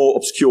also more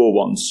obscure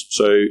ones.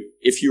 So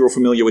if you're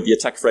familiar with the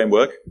attack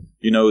framework,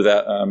 you know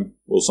that,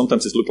 well,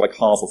 sometimes it looks like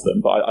half of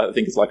them, but I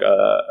think it's like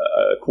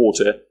a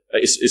quarter.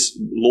 It's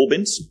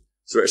LOLBins.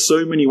 So there are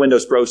so many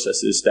Windows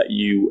processes that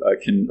you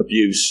can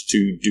abuse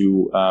to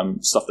do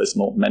stuff that's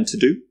not meant to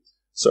do.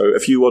 So a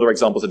few other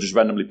examples I just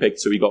randomly picked.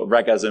 So we got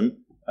Ragasm,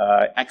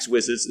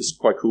 Xwizards is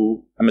quite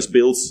cool,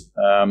 MSBuild,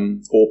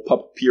 or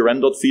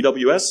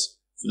pubprn.vws.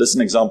 So this is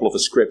an example of a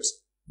script.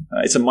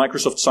 It's a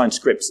Microsoft signed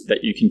script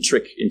that you can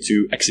trick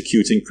into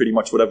executing pretty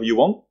much whatever you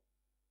want.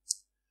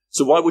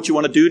 So why would you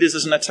want to do this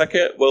as an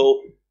attacker?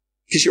 Well,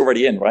 because you're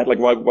already in, right? Like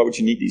why would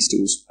you need these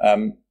tools?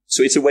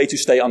 So it's a way to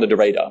stay under the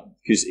radar,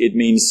 because it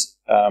means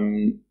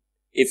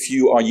if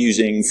you are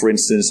using, for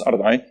instance, I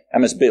don't know,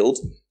 MSBuild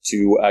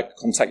to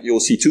contact your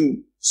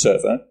C2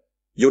 server,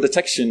 your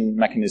detection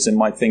mechanism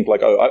might think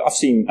like, oh, I've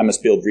seen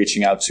MSBuild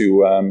reaching out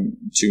to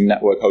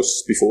network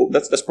hosts before.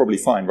 That's probably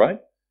fine, right?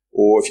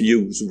 Or if you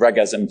use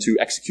Ragasm to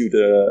execute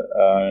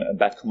a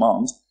bad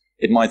command,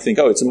 it might think,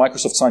 oh, it's a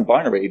Microsoft signed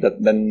binary,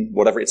 that then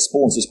whatever it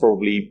spawns is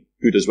probably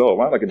good as well,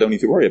 right? Like I don't need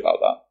to worry about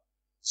that.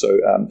 So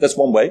that's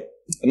one way.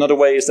 Another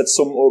way is that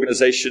some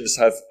organizations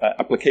have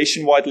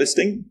application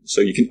whitelisting,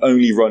 so you can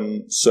only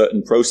run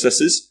certain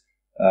processes.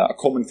 A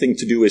common thing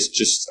to do is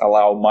just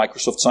allow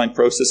Microsoft signed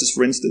processes,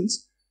 for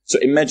instance. So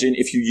imagine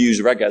if you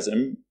use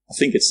Ragasm, I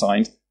think it's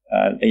signed,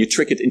 and you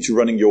trick it into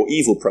running your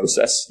evil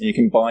process, and you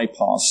can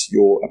bypass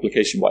your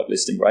application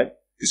whitelisting, right?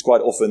 Because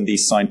quite often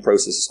these signed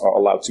processes are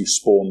allowed to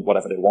spawn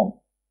whatever they want.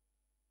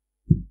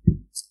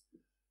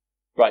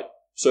 Right,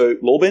 so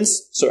LOLBins.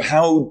 So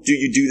how do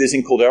you do this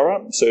in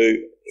Caldera? So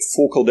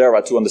for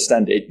Caldera to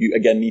understand it, you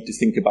again need to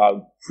think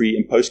about pre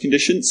and post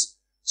conditions.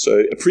 So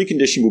a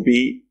precondition will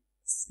be,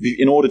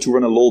 in order to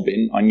run a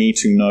LOLBin, I need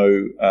to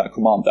know a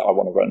command that I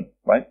want to run,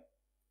 right?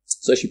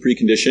 So that's your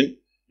precondition.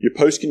 Your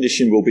post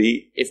condition will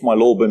be, if my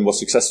LOLBin was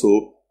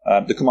successful,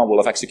 the command will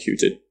have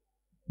executed.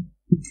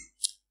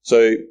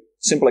 So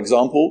simple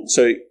example.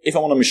 So if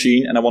I'm on a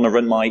machine and I want to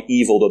run my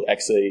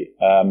evil.exe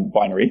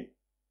binary,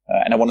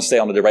 and I want to stay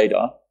under the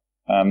radar,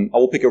 I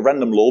will pick a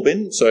random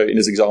LOLBin. So in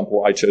this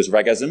example, I chose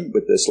Ragasm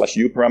with the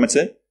 /u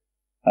parameter.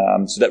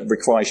 So that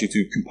requires you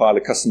to compile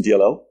a custom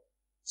DLL.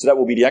 So that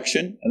will be the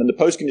action. And then the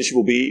post condition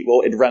will be,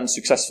 well, it ran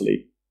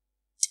successfully.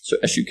 So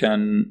as you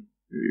can,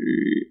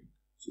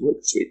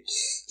 sweet.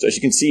 So as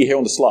you can see here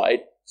on the slide,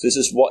 so this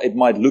is what it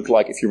might look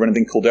like if you run it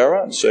in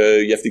Caldera. So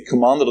you have the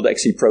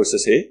commander.exe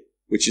process here,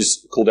 which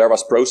is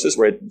Caldera's process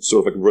where it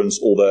sort of like runs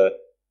all the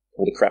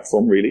crap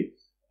from, really.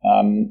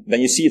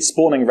 Then you see it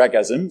spawning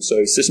Ragasm, so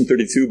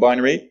system32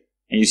 binary,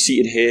 and you see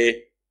it here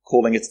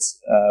calling it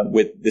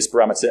with this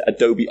parameter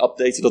Adobe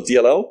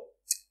updated.dll.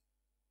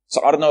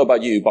 So I don't know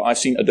about you, but I've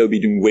seen Adobe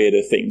doing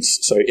weirder things.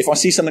 So if I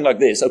see something like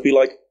this, I'd be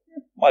like,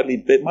 might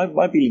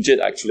be legit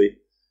actually.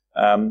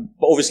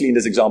 But obviously in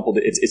this example,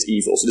 it's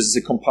evil. So this is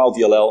a compiled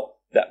DLL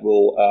that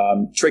will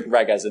trick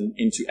Ragasm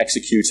into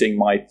executing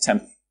my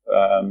temp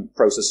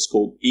process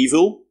called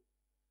evil.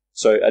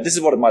 So this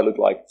is what it might look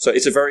like. So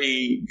it's a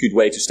very good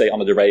way to stay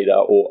under the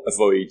radar or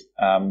avoid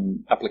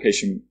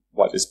application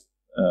whitelist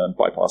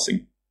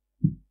bypassing.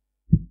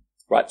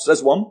 Right, so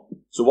that's one.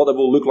 So what it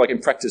will look like in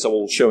practice, I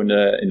will show in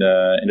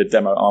a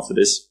demo after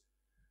this.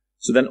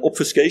 So then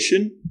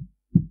obfuscation.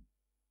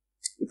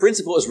 The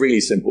principle is really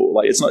simple.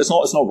 Like it's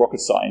not rocket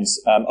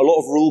science. A lot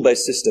of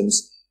rule-based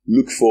systems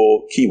look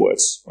for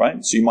keywords,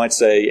 right? So you might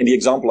say, in the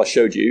example I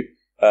showed you,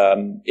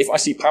 if I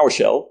see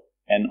PowerShell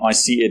and I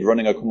see it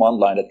running a command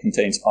line that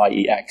contains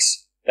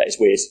IEX, that is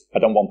weird. I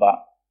don't want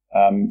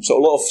that. So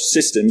a lot of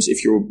systems,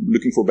 if you're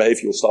looking for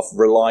behavioral stuff,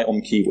 rely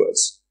on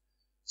keywords.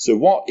 So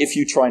what if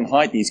you try and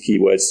hide these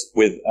keywords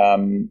with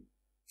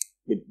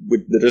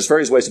there's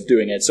various ways of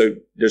doing it. So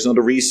there's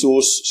another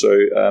resource. So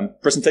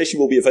presentation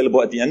will be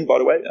available at the end, by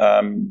the way.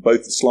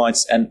 Both the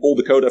slides and all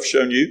the code I've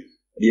shown you,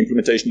 the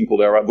implementation in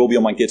Caldera, will be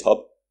on my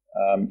GitHub,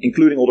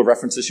 including all the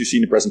references you see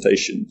in the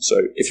presentation.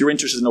 So if you're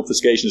interested in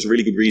obfuscation, there's a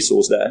really good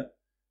resource there.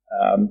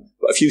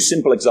 But a few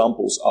simple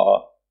examples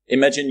are,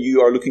 imagine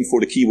you are looking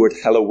for the keyword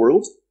hello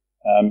world.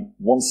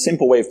 One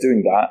simple way of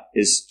doing that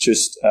is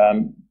just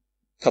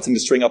cutting the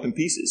string up in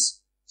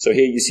pieces. So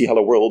here you see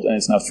hello world, and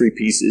it's now 3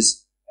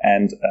 pieces.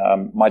 And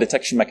my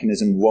detection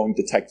mechanism won't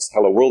detect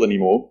hello world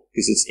anymore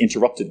because it's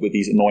interrupted with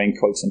these annoying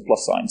quotes and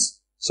plus signs.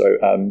 So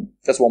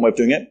that's one way of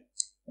doing it.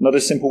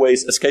 Another simple way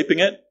is escaping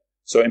it.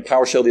 So in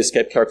PowerShell, the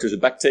escape character is a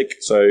backtick.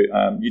 So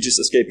you just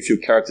escape a few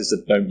characters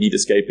that don't need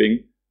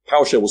escaping.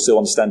 PowerShell will still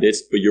understand it,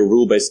 but your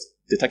rule-based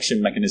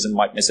detection mechanism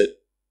might miss it.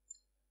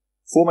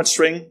 Format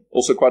string,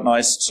 also quite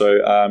nice. So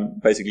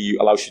basically, it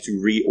allows you to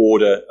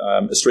reorder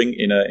a string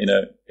in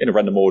a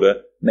random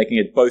order, making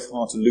it both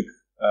hard to look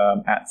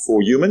at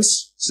for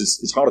humans. So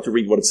it's harder to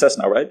read what it says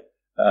now, right?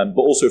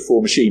 But also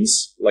for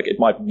machines, like it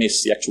might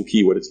miss the actual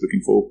keyword it's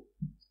looking for.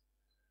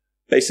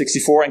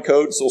 Base64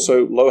 encode is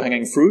also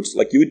low-hanging fruit.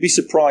 Like you would be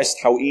surprised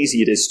how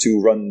easy it is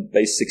to run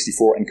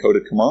base64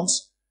 encoded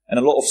commands. And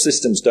a lot of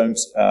systems don't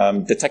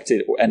detect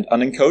it and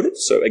unencode it.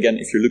 So again,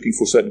 if you're looking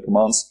for certain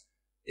commands,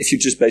 if you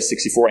just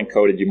base64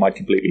 encode it, you might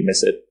completely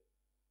miss it.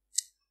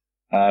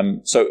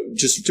 So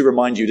just to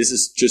remind you, this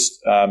is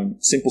just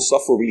simple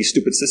stuff for really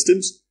stupid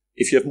systems.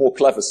 If you have more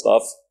clever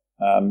stuff,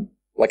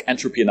 like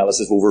entropy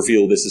analysis will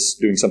reveal this is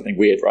doing something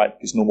weird, right?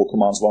 Because normal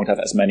commands won't have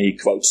as many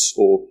quotes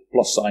or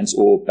plus signs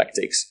or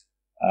backticks.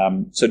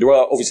 So there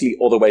are obviously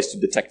other ways to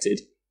detect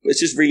it, but it's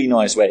just a really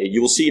nice way.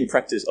 You will see in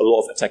practice a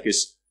lot of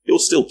attackers, you'll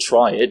still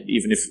try it,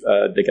 even if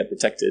they get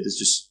detected. It's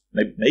just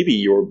maybe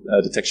your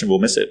detection will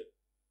miss it.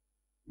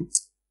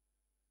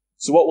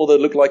 So what will that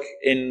look like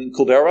in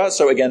Caldera?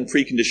 So again,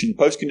 precondition,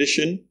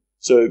 postcondition.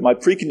 So my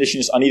precondition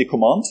is I need a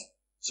command.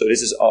 So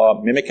this is our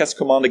mimikatz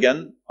command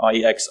again,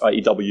 IEX,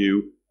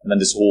 IEW, and then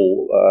this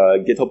whole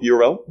GitHub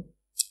URL.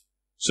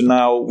 So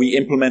now we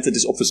implemented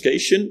this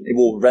obfuscation. It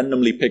will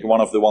randomly pick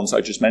one of the ones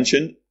I just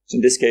mentioned. So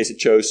in this case, it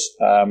chose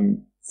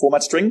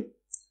format string.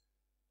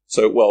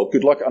 So, well,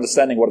 good luck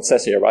understanding what it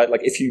says here, right?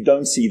 Like if you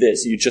don't see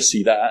this, you just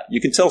see that,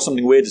 you can tell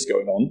something weird is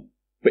going on.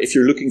 But if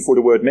you're looking for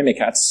the word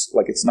mimikatz,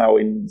 like it's now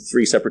in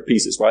 3 separate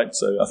pieces, right?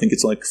 So I think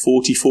it's like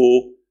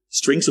 44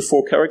 strings of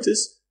 4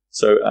 characters.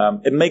 So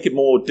it make it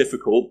more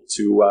difficult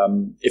to,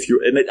 and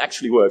it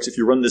actually works. If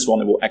you run this one,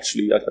 it will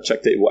actually, I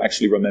checked it, it will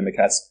actually run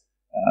mimikatz.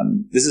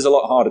 This is a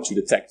lot harder to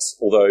detect,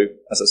 although,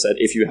 as I said,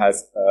 if you have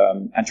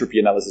entropy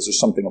analysis or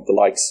something of the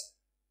likes,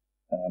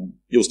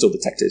 you'll still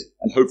detect it.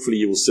 And hopefully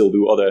you will still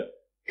do other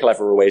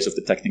cleverer ways of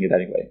detecting it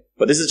anyway.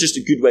 But this is just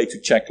a good way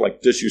to check,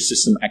 like, does your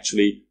system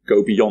actually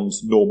go beyond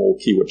normal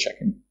keyword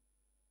checking?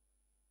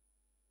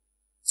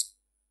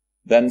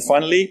 Then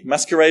finally,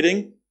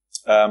 masquerading.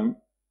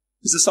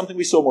 This is something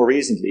we saw more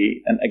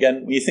recently. And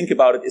again, when you think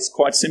about it, it's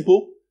quite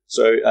simple.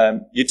 So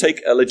you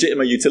take a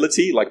legitimate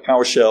utility like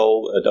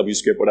PowerShell,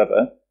 WScript,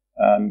 whatever.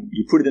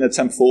 You put it in a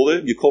temp folder,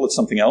 you call it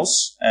something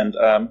else, and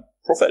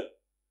profit.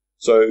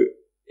 So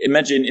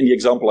imagine in the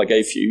example I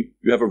gave you,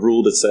 you have a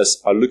rule that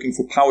says, I'm looking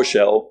for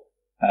PowerShell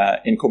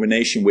in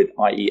combination with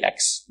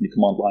IEX in the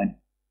command line.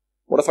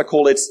 What if I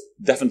call it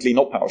definitely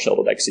not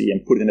PowerShell.exe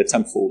and put it in a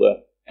temp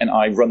folder and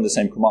I run the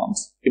same command?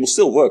 It will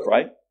still work,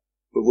 right?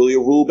 But will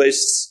your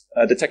rule-based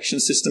detection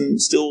system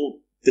still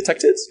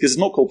detect it? Because it's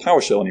not called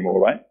PowerShell anymore,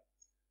 right?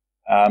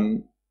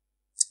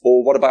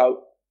 Or what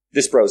about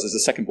this browser as the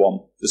second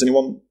one? Does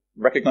anyone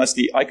recognize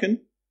the icon?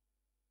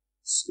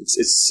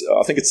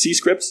 I think it's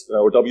C-script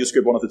or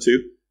W-script, one of the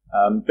two.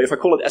 But if I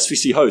call it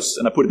SVC host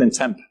and I put it in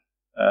temp,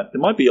 there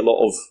might be a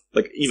lot of,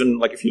 like, even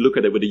like if you look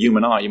at it with a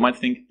human eye, you might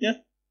think, yeah,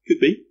 could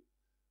be.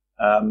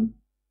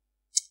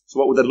 So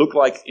what would that look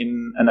like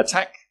in an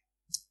attack?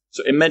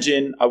 So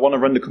imagine I want to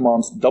run the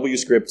command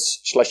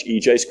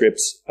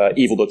wscript/ejscript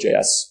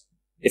evil.js.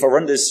 If I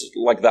run this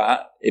like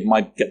that, it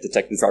might get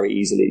detected very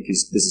easily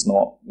because this is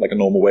not like a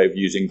normal way of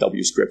using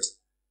WScript.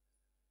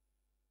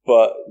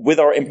 But with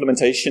our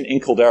implementation in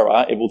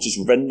Caldera, it will just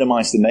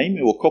randomize the name.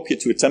 It will copy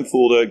it to a temp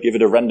folder, give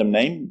it a random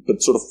name,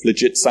 but sort of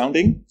legit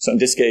sounding. So in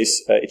this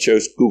case, it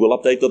shows Google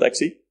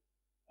update.exe.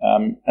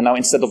 And now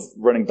instead of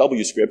running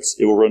WScripts,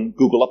 it will run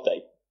Google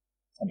update.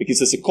 And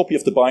because it's a copy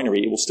of the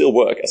binary, it will still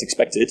work as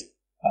expected,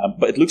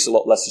 but it looks a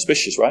lot less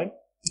suspicious, right?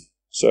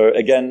 So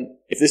again,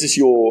 if this is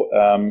your,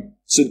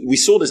 so we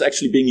saw this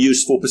actually being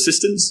used for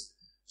persistence.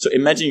 So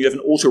imagine you have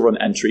an auto-run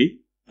entry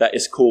that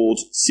is called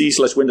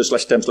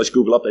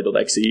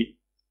c/windows/temp/googleupdate.exe,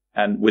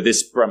 and with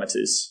this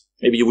parameters.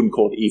 Maybe you wouldn't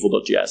call it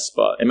evil.js,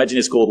 but imagine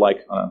it's called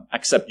like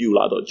accept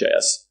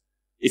eula.js.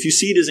 If you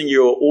see this in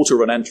your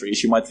auto-run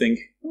entries, you might think,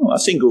 oh,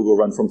 I've seen Google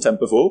run from temp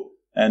before,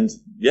 and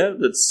yeah,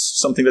 that's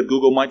something that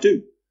Google might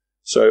do.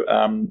 So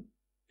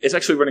it's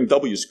actually running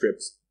W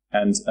script.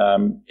 And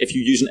if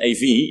you use an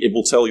AV, it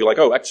will tell you like,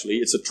 oh, actually,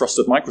 it's a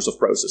trusted Microsoft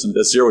process, and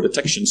there's zero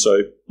detection,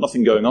 so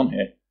nothing going on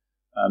here.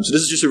 So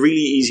this is just a really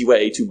easy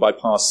way to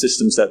bypass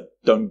systems that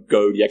don't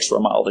go the extra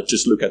mile, that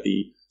just look at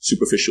the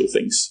superficial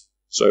things.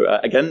 So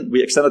again,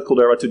 we extended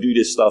Caldera to do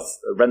this stuff,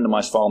 a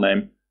randomized file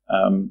name,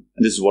 and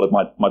this is what it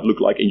might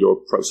look like in your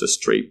process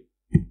tree.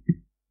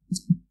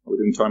 Are we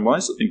doing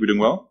time-wise? I think we're doing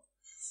well.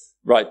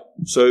 Right,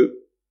 so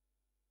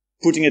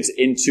putting it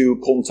into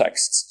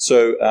context.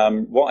 So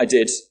what I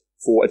did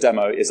for a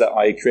demo is that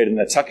I created an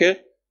attacker,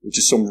 which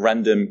is some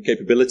random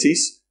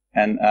capabilities,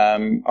 and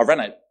I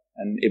ran it.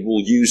 And it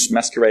will use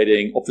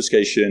masquerading,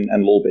 obfuscation,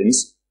 and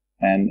LOLBins.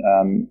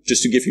 And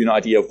just to give you an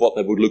idea of what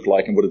that would look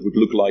like and what it would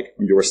look like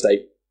on your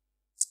estate.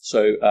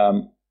 So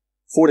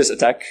for this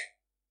attack,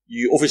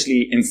 you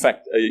obviously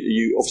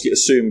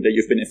assume that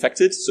you've been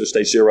infected. So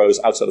stage 0 is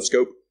outside of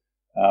scope.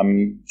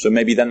 So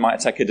maybe then my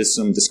attacker does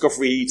some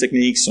discovery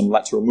techniques, some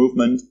lateral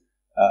movement.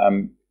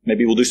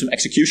 Maybe we'll do some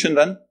execution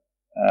then.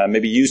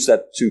 Maybe use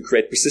that to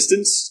create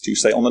persistence, to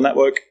stay on the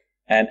network.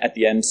 And at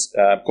the end,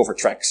 cover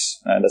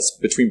tracks. And that's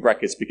between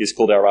brackets because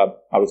Caldera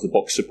out of the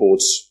box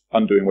supports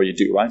undoing what you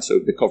do, right? So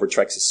the cover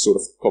tracks is sort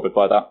of covered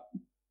by that.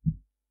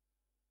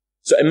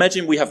 So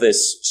imagine we have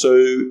this. So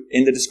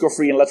in the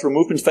discovery and lateral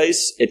movement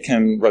phase, it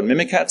can run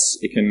Mimikatz.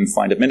 It can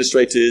find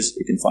administrators.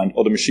 It can find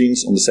other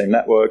machines on the same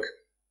network.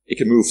 It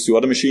can move to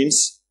other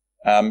machines.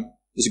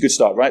 It's a good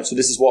start, right? So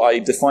this is what I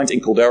defined in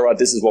Caldera.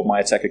 This is what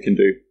my attacker can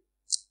do.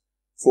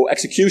 For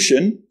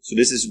execution, so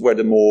this is where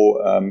the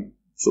more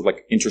sort of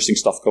like interesting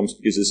stuff comes,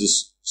 because this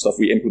is stuff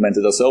we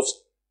implemented ourselves.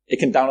 It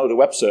can download a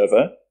web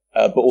server,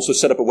 but also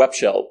set up a web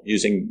shell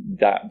using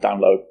that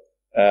download.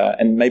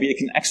 And maybe it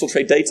can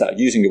exfiltrate data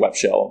using the web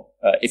shell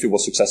if it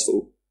was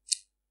successful.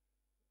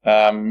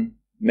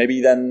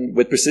 Maybe then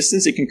with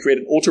persistence, it can create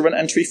an auto-run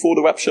entry for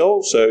the web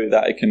shell so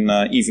that it can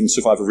even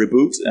survive a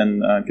reboot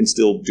and can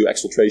still do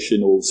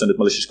exfiltration or send it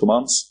malicious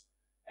commands.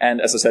 And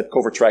as I said,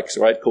 cover tracks,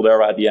 right?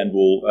 Caldera at the end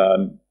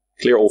will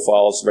clear all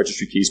files,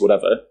 registry keys,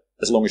 whatever,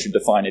 as long as you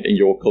define it in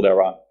your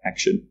Caldera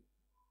action.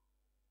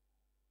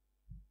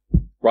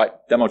 Right,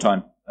 demo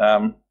time.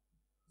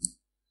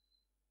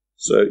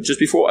 So just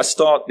before I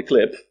start the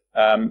clip,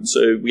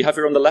 so we have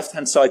here on the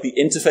left-hand side the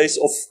interface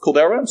of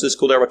Caldera. So it's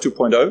Caldera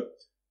 2.0.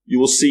 You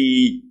will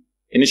see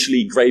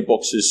initially gray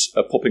boxes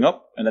popping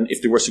up, and then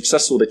if they were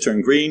successful, they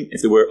turn green.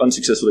 If they were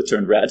unsuccessful, they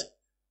turn red.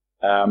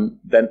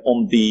 Then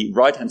on the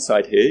right-hand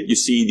side here, you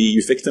see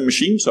the victim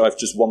machine. So I have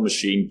just one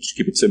machine to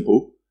keep it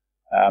simple.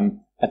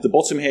 At the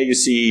bottom here, you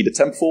see the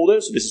temp folder.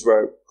 So this is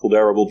where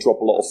Caldera will drop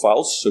a lot of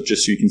files, so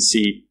just so you can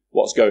see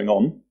what's going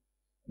on.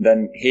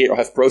 Then here I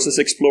have Process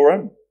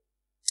Explorer.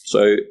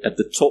 So at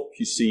the top,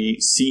 you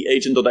see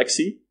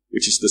cagent.exe,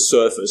 which is the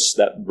service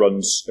that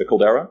runs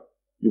Caldera.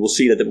 You will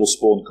see that it will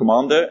spawn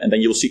Commander, and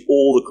then you'll see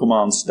all the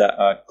commands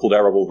that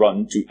Caldera will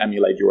run to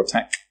emulate your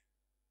attack.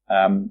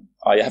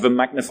 I have a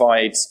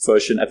magnified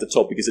version at the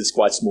top because it's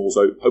quite small,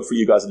 so hopefully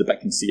you guys at the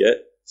back can see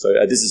it. So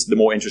this is the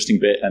more interesting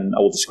bit, and I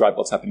will describe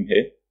what's happening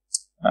here.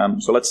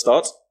 So let's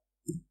start.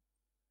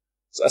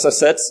 So as I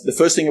said, the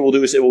first thing it will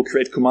do is it will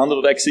create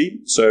commander.exe.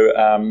 So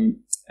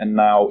and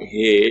now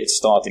here it's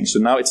starting. So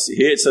now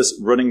here it says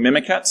running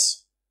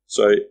Mimikatz.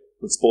 So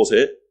let's pause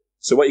here.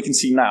 So what you can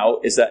see now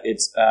is that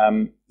it's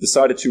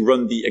decided to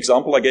run the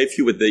example I gave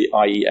you with the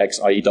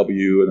IEX,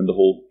 IEW, and then the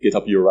whole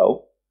GitHub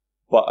URL.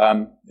 But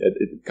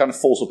it kind of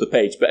falls off the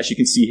page. But as you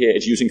can see here,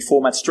 it's using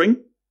format string.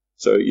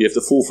 So you have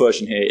the full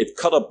version here. It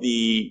cut up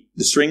the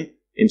string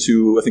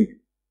into, I think,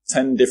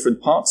 10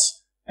 different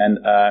parts. And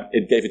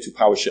it gave it to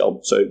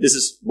Powershell. So this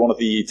is one of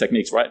the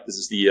techniques, right? This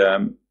is the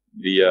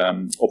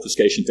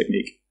obfuscation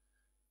technique.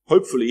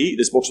 Hopefully,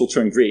 this box will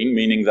turn green,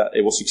 meaning that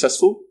it was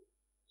successful.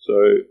 So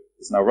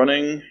it's now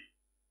running.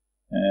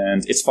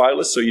 And it's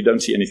fileless, so you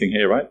don't see anything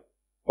here, right?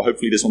 But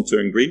hopefully this one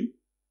turned green.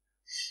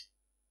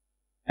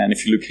 And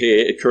if you look here,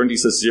 it currently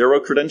says 0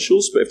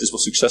 credentials. But if this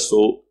was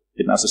successful,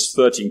 it now says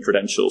 13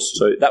 credentials.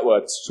 So that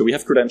worked. So we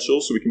have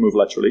credentials, so we can move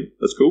laterally.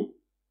 That's cool.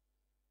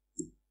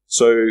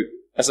 So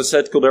as I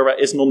said, Caldera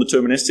is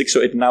non-deterministic,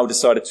 so it now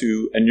decided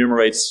to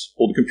enumerate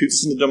all the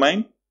computers in the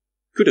domain.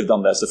 Could have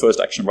done that as the first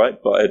action, right?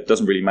 But it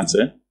doesn't really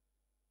matter.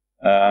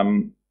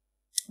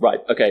 Right,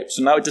 okay.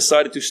 So now it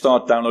decided to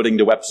start downloading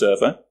the web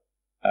server.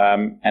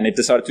 And it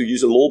decided to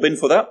use a LOLBin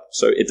for that.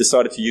 So it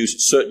decided to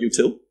use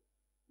certutil,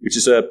 which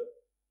is a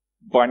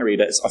binary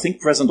that's, I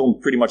think, present on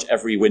pretty much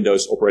every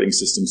Windows operating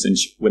system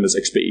since Windows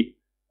XP,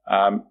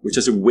 which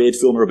has a weird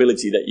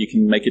vulnerability that you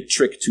can make a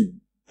trick to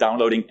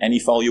downloading any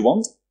file you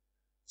want.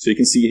 So you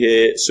can see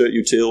here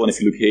certutil, and if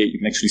you look here, you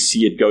can actually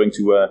see it going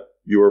to a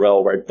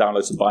URL where it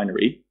downloads a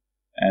binary.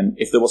 And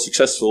if that was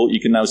successful, you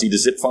can now see the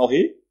zip file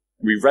here.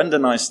 We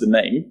randomized the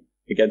name,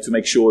 again, to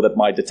make sure that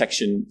my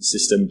detection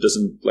system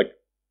doesn't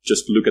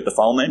just look at the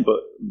file name,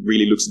 but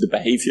really looks at the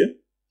behavior.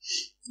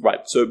 Right,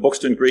 so box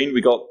turned green,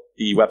 we got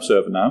the web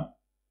server now.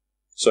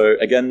 So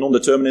again,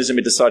 non-determinism,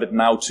 it decided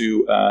now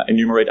to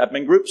enumerate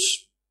admin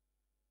groups.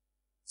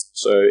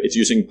 So it's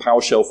using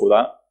PowerShell for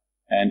that.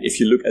 And if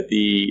you look at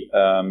the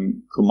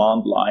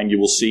command line, you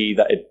will see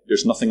that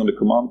there's nothing on the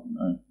command.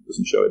 No, it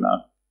doesn't show it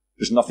now.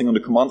 There's nothing on the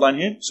command line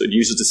here. So it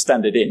uses the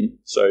standard in.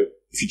 So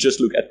if you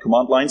just look at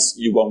command lines,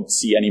 you won't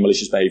see any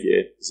malicious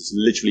behavior. This is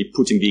literally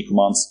putting the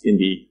commands in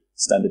the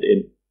standard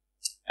in.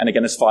 And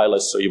again, it's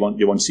fileless, so you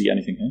won't see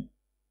anything here.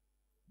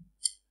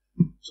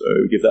 So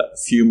give that a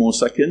few more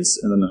seconds,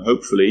 and then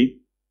hopefully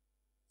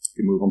we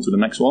can move on to the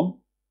next one.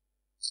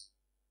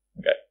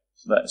 Okay,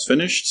 so that's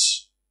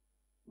finished.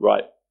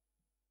 Right.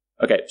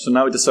 Okay, so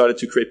now we decided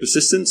to create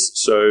persistence.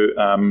 So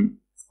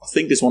I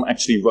think this one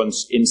actually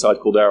runs inside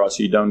Caldera,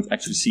 so you don't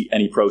actually see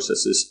any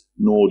processes,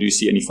 nor do you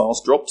see any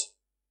files dropped.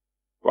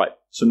 Right,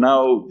 so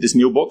now this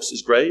new box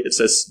is gray. It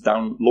says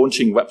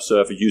launching web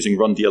server using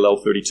run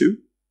DLL32.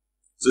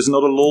 So it's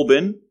not a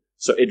LOLBin.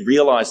 So it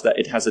realized that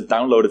it has a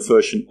downloaded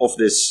version of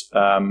this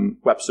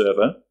web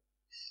server.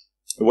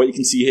 But what you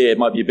can see here, it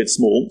might be a bit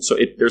small. So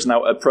there's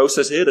now a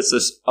process here that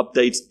says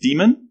update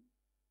daemon.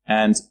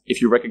 And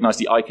if you recognize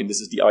the icon, this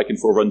is the icon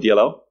for run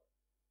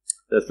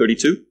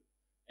DLL32.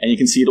 And you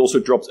can see it also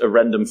dropped a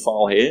random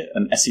file here,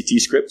 an SCT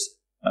script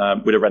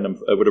with a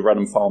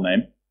random file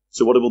name.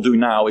 So what it will do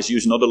now is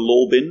use another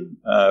LOLBin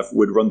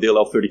with run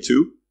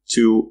DLL32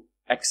 to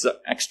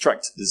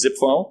extract the zip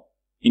file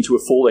into a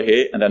folder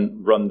here and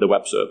then run the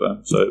web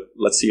server. So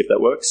let's see if that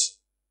works.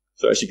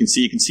 So as you can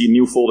see a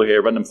new folder here,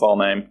 random file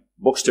name,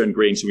 box turned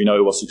green, so we know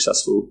it was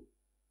successful.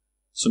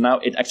 So now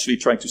it actually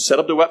trying to set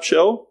up the web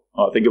shell.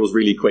 Oh, I think it was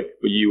really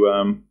quick, but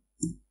let's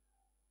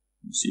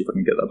see if I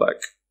can get that back.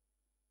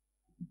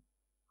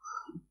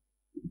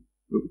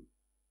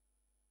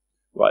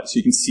 Right, so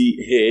you can see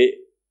here,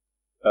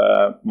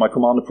 my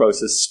commander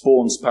process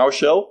spawns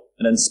PowerShell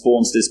and then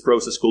spawns this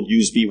process called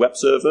USB web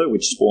server,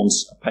 which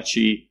spawns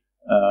Apache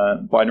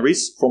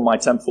binaries from my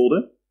temp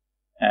folder.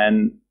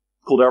 And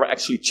Caldera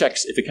actually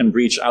checks if it can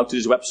reach out to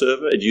this web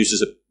server. It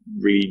uses a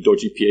really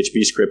dodgy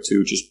PHP script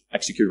to just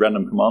execute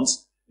random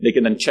commands. They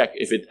can then check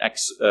if it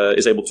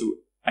is able to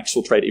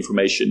exfiltrate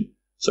information.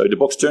 So the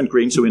box turned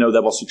green, so we know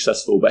that was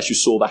successful. But as you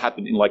saw, that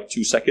happened in like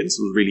 2 seconds.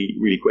 It was really,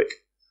 really quick.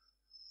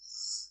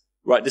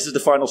 Right, this is the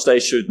final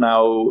stage. So it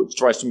now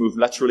tries to move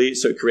laterally.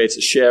 So it creates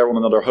a share on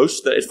another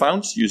host that it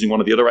found using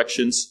one of the other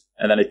actions.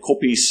 And then it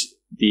copies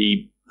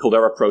the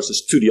Caldera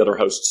process to the other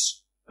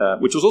hosts,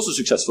 which was also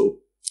successful.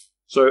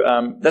 So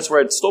that's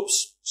where it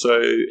stops. So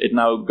it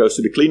now goes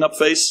to the cleanup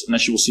phase. And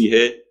as you will see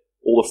here,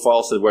 all the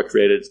files that were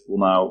created will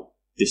now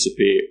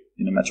disappear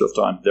in a matter of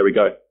time. There we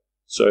go.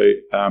 So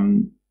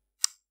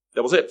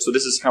that was it. So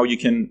this is how you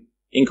can,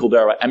 in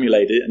Caldera,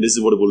 emulate it. And this is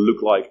what it will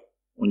look like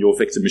on your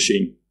victim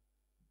machine.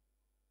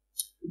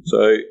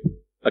 So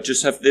I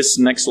just have this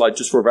next slide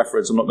just for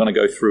reference. I'm not going to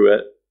go through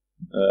it,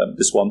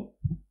 this one,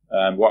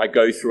 where I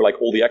go through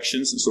like all the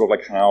actions and sort of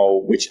like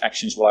which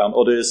actions rely on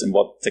others and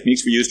what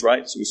techniques we used,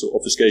 right? So we saw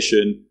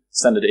obfuscation,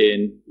 standard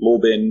in,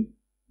 LOLBin,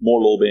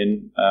 more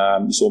LOLBin,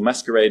 we saw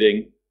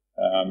masquerading.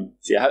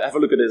 So yeah, have a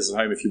look at this at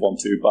home if you want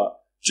to, but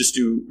just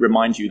to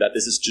remind you that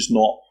this is just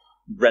not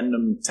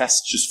random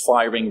tests, just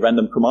firing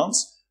random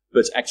commands,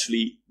 but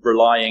actually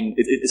relying,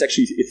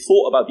 it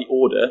thought about the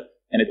order.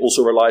 And it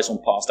also relies on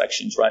past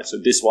actions, right? So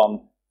this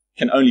one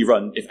can only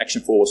run if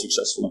action 4 was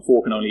successful, and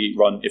 4 can only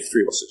run if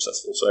 3 was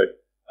successful. So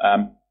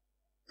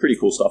pretty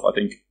cool stuff, I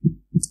think.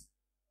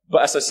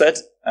 But as I said,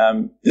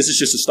 this is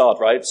just a start,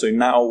 right? So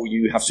now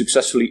you have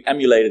successfully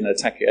emulated an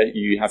attacker.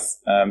 You have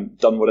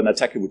done what an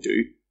attacker would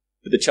do.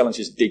 But the challenge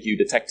is, did you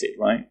detect it,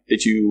 right?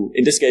 Did you,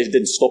 in this case, it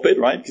didn't stop it,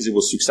 right? Because it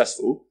was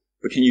successful.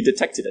 But can you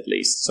detect it at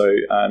least? So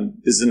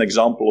this is an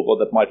example of what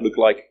that might look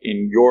like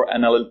in your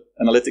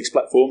analytics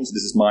platforms.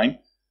 This is mine.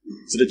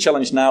 So the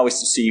challenge now is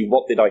to see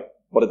what did I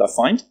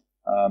find?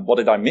 What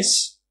did I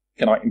miss?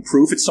 Can I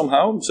improve it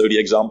somehow? So the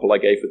example I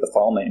gave with the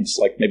file names,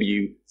 like maybe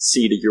you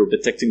see that you're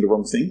detecting the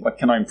wrong thing. Like,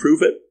 can I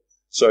improve it?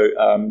 So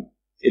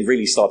it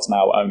really starts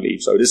now only.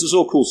 So this is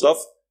all cool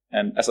stuff.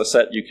 And as I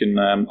said, you can,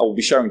 I will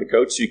be sharing the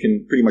code, so you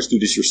can pretty much do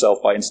this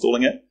yourself by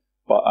installing it.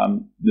 But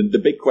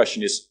the big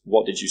question is,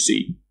 what did you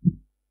see?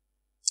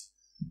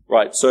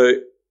 Right, so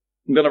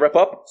I'm going to wrap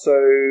up. So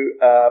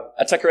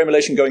attacker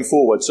emulation going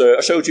forward. So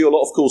I showed you a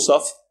lot of cool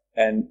stuff.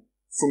 And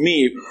for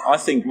me, I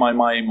think my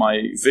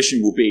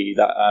vision will be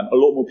that a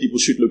lot more people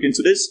should look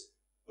into this,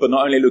 but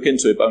not only look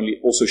into it, but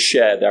also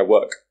share their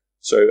work.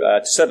 So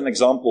to set an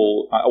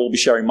example, I will be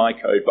sharing my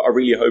code, but I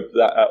really hope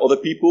that other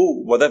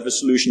people, whatever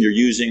solution you're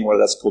using, whether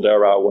that's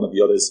Caldera or one of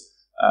the others,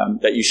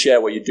 that you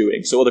share what you're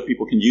doing so other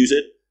people can use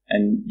it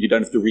and you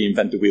don't have to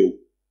reinvent the wheel.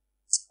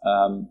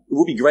 It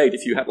would be great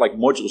if you had like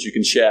modules you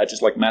can share,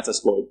 just like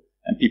Metasploit,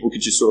 and people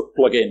could just sort of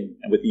plug in,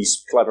 and with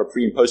these clever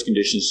pre and post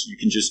conditions, you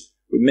can just,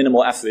 with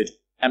minimal effort,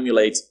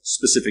 emulate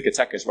specific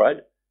attackers, right?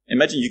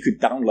 Imagine you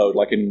could download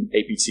like an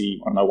APT,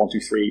 I don't know,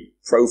 123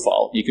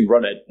 profile. You can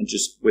run it and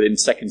just within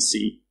seconds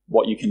see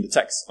what you can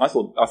detect. I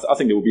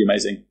think it would be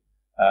amazing.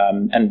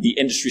 And the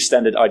industry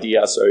standard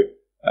idea, so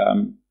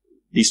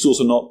these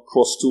tools are not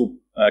cross-tool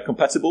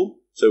compatible.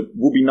 So it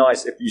would be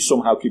nice if you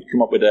somehow could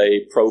come up with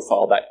a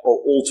profile that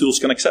all tools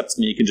can accept,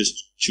 and you can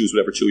just choose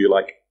whatever tool you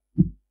like.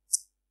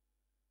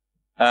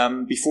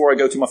 Before I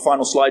go to my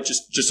final slide,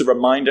 just a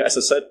reminder, as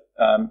I said,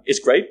 it's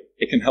great.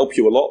 It can help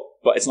you a lot,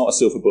 but it's not a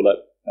silver bullet.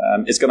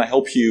 It's going to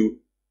help you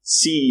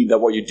see that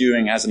what you're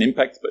doing has an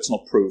impact, but it's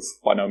not proof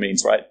by no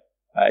means, right?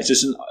 It's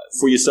just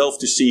for yourself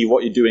to see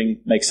what you're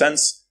doing makes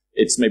sense.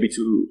 It's maybe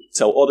to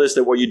tell others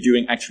that what you're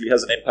doing actually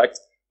has an impact,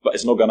 but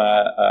it's not going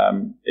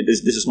to,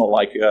 this is not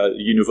like a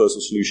universal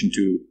solution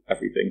to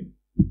everything.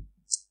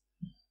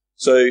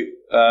 So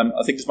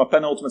I think this is my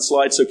penultimate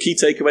slide. So key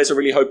takeaways. I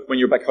really hope when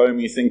you're back home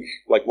you think,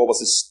 like, what was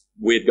this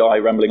weird guy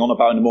rambling on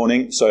about in the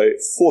morning? So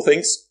 4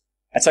 things.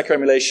 Attacker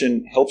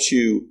emulation helps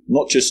you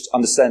not just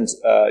understand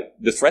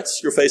the threats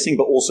you're facing,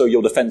 but also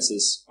your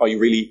defenses. Are you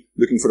really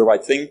looking for the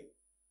right thing?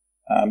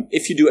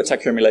 If you do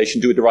attacker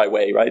emulation, do it the right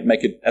way, right?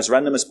 Make it as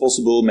random as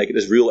possible, make it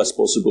as real as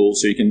possible,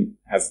 so you can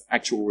have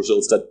actual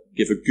results that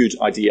give a good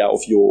idea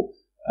of your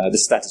the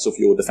status of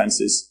your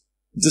defenses.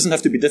 It doesn't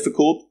have to be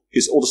difficult,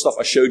 because all the stuff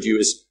I showed you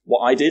is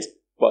what I did,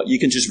 but you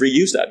can just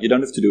reuse that. You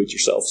don't have to do it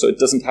yourself, so it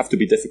doesn't have to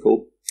be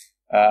difficult.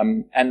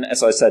 And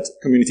as I said,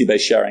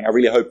 community-based sharing. I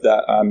really hope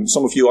that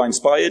some of you are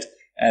inspired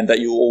and that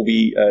you'll all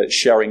be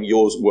sharing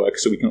your work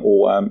so we can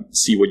all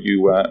see what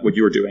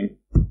you're doing.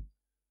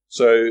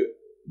 So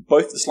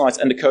both the slides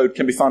and the code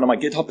can be found on my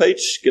GitHub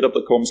page,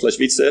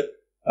 github.com/Wietze.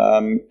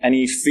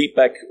 Any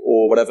feedback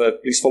or whatever,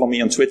 please follow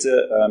me on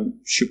Twitter,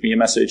 shoot me a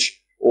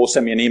message, or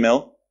send me an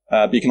email.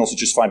 But you can also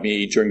just find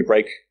me during the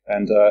break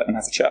and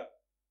have a chat.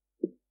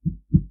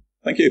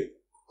 Thank you.